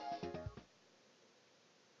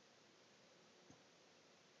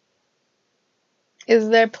 Is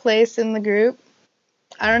there place in the group?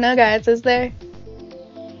 I don't know, guys. Is there?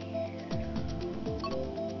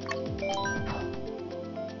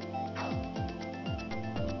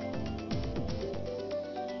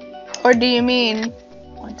 Or do you mean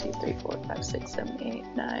 1, 2, 3, 4, 5, 6, 7, 8,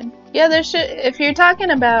 9? Yeah, there should. If you're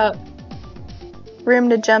talking about room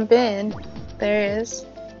to jump in, there is.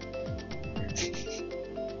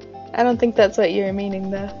 I don't think that's what you were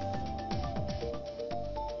meaning, though.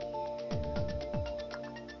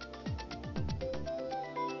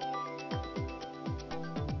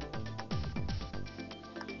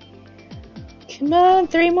 Come on,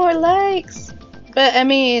 3 more likes. But I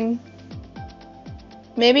mean,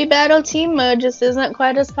 maybe battle team mode just isn't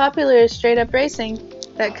quite as popular as straight up racing.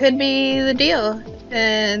 That could be the deal.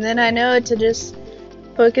 And then I know to just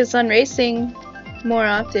focus on racing more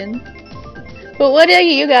often. But what do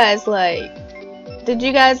you guys like? Did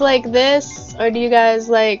you guys like this, or do you guys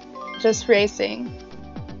like just racing?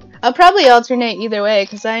 I'll probably alternate either way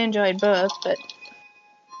because I enjoyed both, but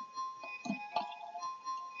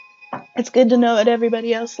it's good to know what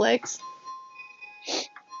everybody else likes.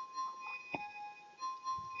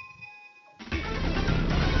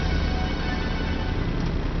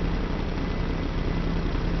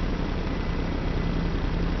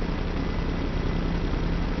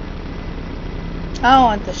 I don't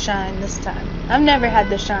want the shine this time. I've never had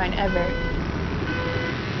the shine ever.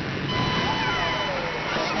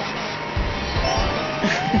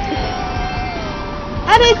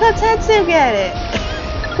 How did Kotetsu get it?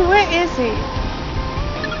 Where is he?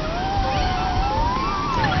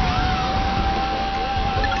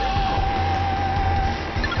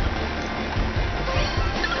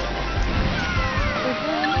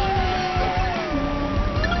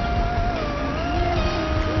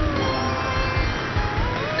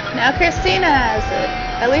 Now Christina has it.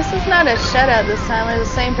 At least it's not a shutout this time where the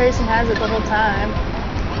same person has it the whole time.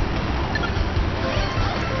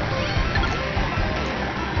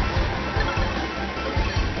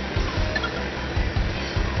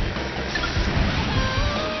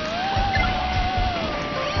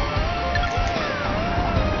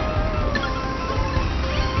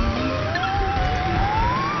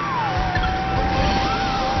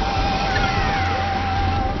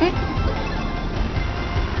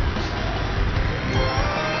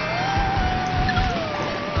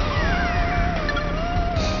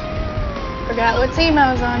 Forgot what team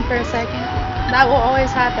I was on for a second. That will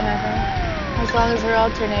always happen, I think, as long as we're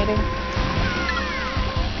alternating.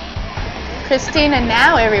 Christina,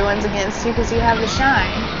 now everyone's against you because you have the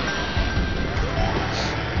shine.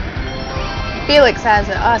 Felix has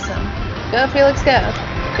it. Awesome. Go, Felix, go.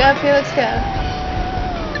 Go, Felix, go.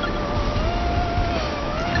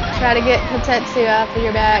 Try to get Kotetsu off of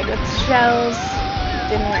your back with shells.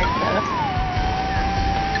 Didn't work, though.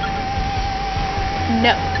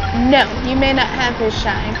 No. No, you may not have his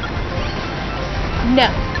shine. No.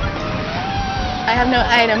 I have no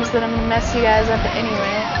items, but I'm gonna mess you guys up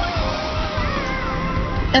anyway.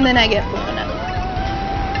 And then I get blown up.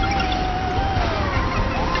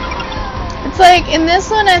 It's like, in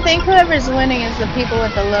this one, I think whoever's winning is the people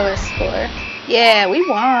with the lowest score. Yeah, we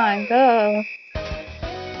won. Go.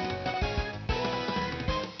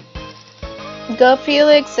 Go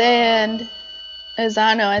Felix and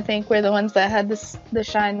Azano, I think, were the ones that had the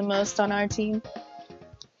shine the most on our team.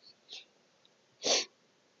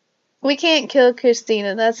 We can't kill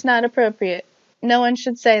Christina. That's not appropriate. No one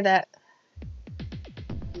should say that.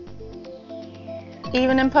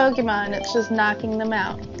 Even in Pokemon, it's just knocking them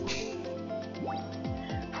out.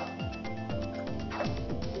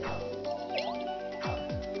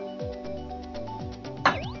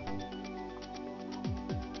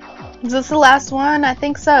 Is this the last one? I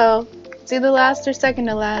think so. It's either last or second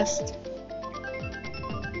to last.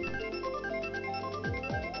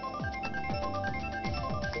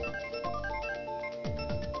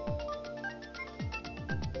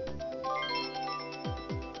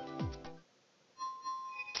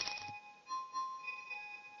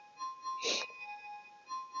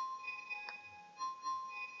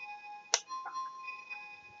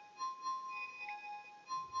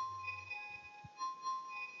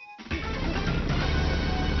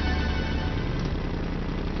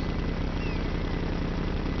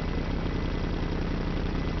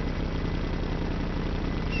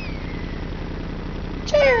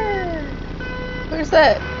 Cheer! Where's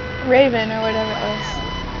that raven or whatever it was?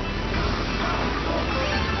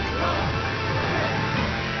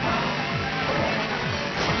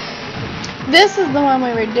 This is the one we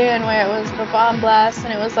were doing where it was the bomb blast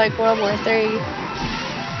and it was like World War III.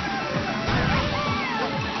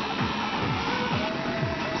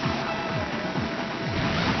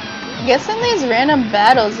 I guess in these random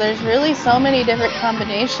battles there's really so many different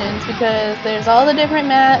combinations because there's all the different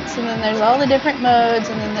maps and then there's all the different modes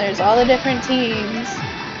and then there's all the different teams.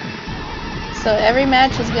 So every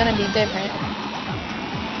match is gonna be different.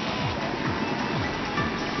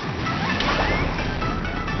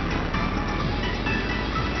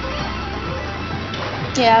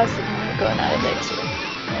 Yeah, I was thinking of going out of there too.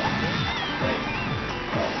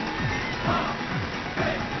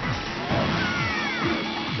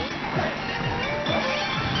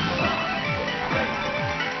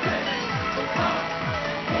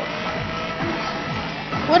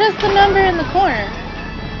 What is the number in the corner?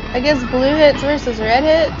 I guess blue hits versus red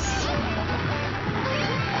hits?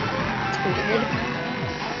 It's weird.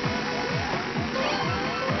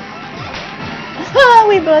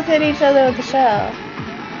 We both hit each other with the shell.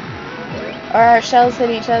 Or our shells hit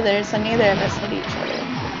each other, so neither of us hit each other.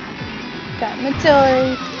 Got an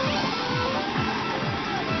artillery.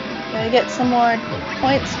 Gotta get some more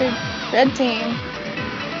points for red team.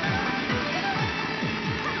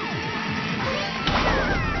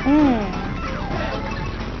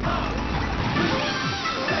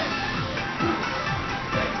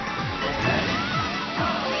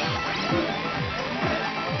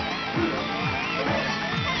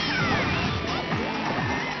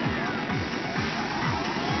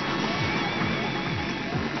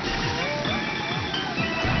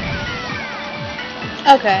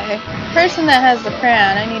 Okay, person that has the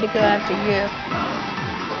crown, I need to go after you.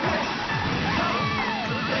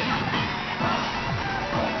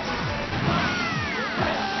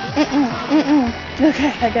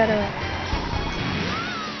 Okay, I got it.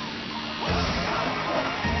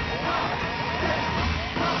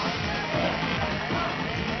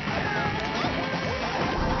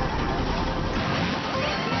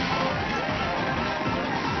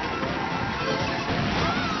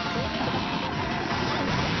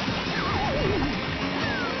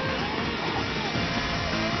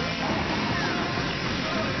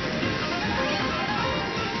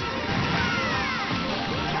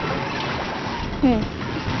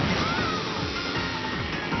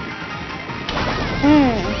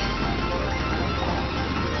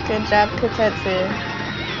 Good job, Kotetsu.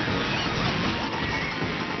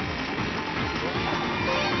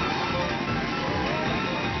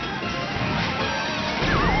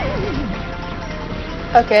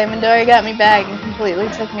 Okay, Midori got me back and completely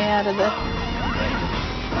took me out of the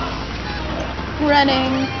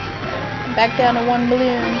running. Back down to one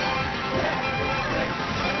balloon.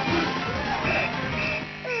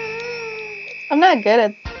 I'm not good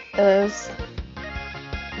at those.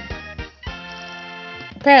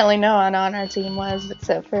 Apparently no one on our team was,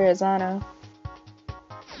 except for Azano.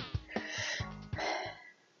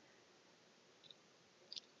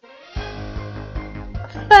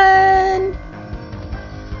 Fun!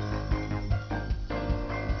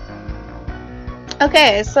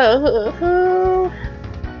 Okay, so who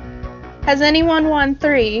has anyone won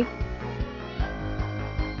 3?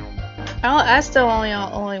 I still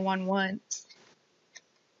only won once.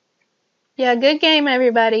 Yeah, good game,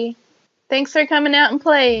 everybody. Thanks for coming out and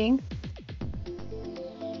playing.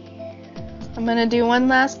 I'm gonna do one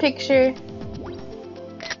last picture.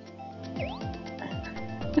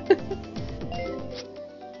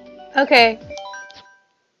 Okay.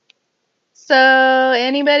 So,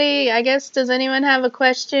 anybody, I guess, does anyone have a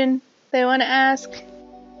question they want to ask?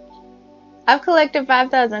 I've collected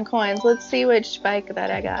 5,000 coins. Let's see which bike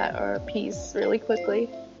that I got, or a piece, really quickly.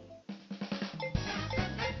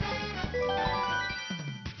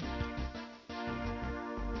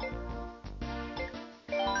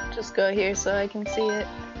 Just go here so I can see it.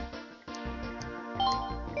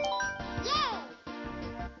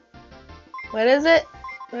 What is it?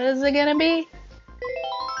 What is it gonna be?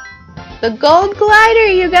 The gold glider,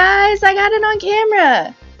 you guys! I got it on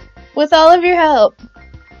camera! With all of your help.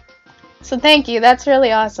 So thank you, that's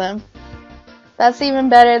really awesome. That's even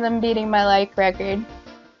better than beating my like record.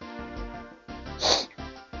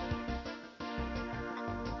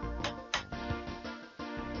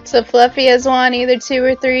 So Fluffy has won either 2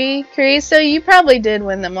 or 3. Cariso, you probably did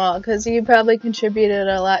win them all because you probably contributed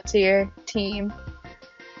a lot to your team.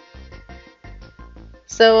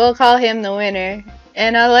 So we'll call him the winner.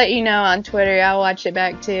 And I'll let you know on Twitter. I'll watch it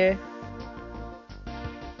back too.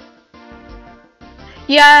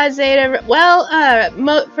 Yeah, Zeta. Well,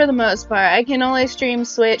 for the most part, I can only stream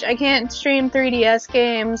Switch. I can't stream 3DS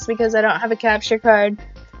games because I don't have a capture card.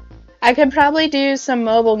 I could probably do some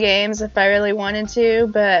mobile games if I really wanted to,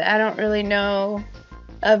 but I don't really know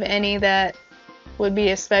of any that would be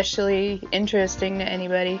especially interesting to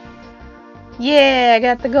anybody. Yeah, I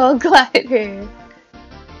got the gold glider.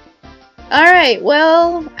 Alright,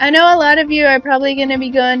 well, I know a lot of you are probably going to be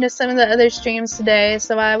going to some of the other streams today,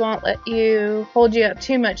 so I won't let you hold you up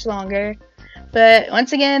too much longer. But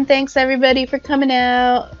once again, thanks everybody for coming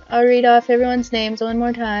out. I'll read off everyone's names one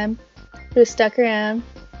more time who stuck around.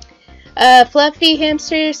 Fluffy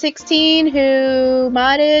Hamster 16 who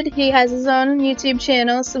modded, he has his own YouTube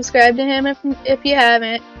channel, subscribe to him if you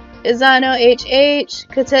haven't. Izano HH,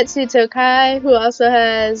 Kotetsu Tokai, who also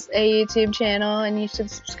has a YouTube channel and you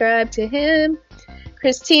should subscribe to him.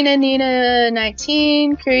 Christina Nina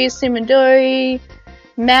 19, Kurisu Midori,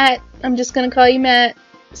 Matt, I'm just gonna call you Matt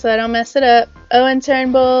so I don't mess it up. Owen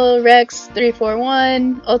Turnbull, Rex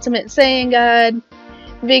 341, Ultimate Saiyan God,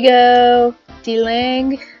 Vigo,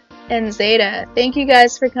 D-Lang, and Zeta. Thank you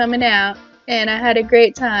guys for coming out, and I had a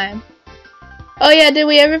great time. Oh yeah, did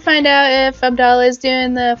we ever find out if Abdallah is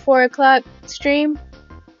doing the 4 o'clock stream?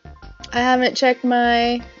 I haven't checked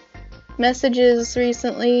my messages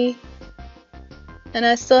recently, and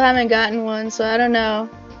I still haven't gotten one, so I don't know.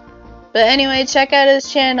 But anyway, check out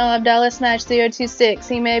his channel, Abdallah Smash 026.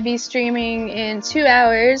 He may be streaming in 2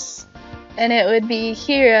 hours, and it would be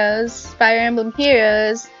Heroes, Fire Emblem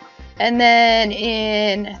Heroes. And then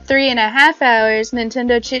in 3.5 hours,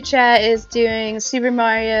 Nintendo Chit Chat is doing Super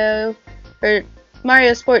Mario, or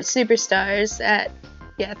Mario Sports Superstars at,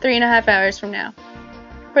 3.5 hours from now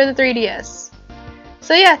for the 3DS.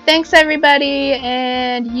 So yeah, thanks everybody,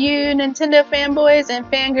 and you Nintendo fanboys and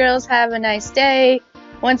fangirls have a nice day.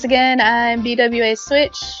 Once again, I'm BWA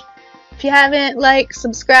Switch. If you haven't, like,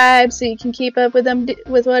 subscribe so you can keep up with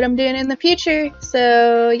what I'm doing in the future.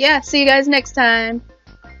 So yeah, see you guys next time.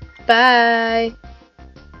 Bye.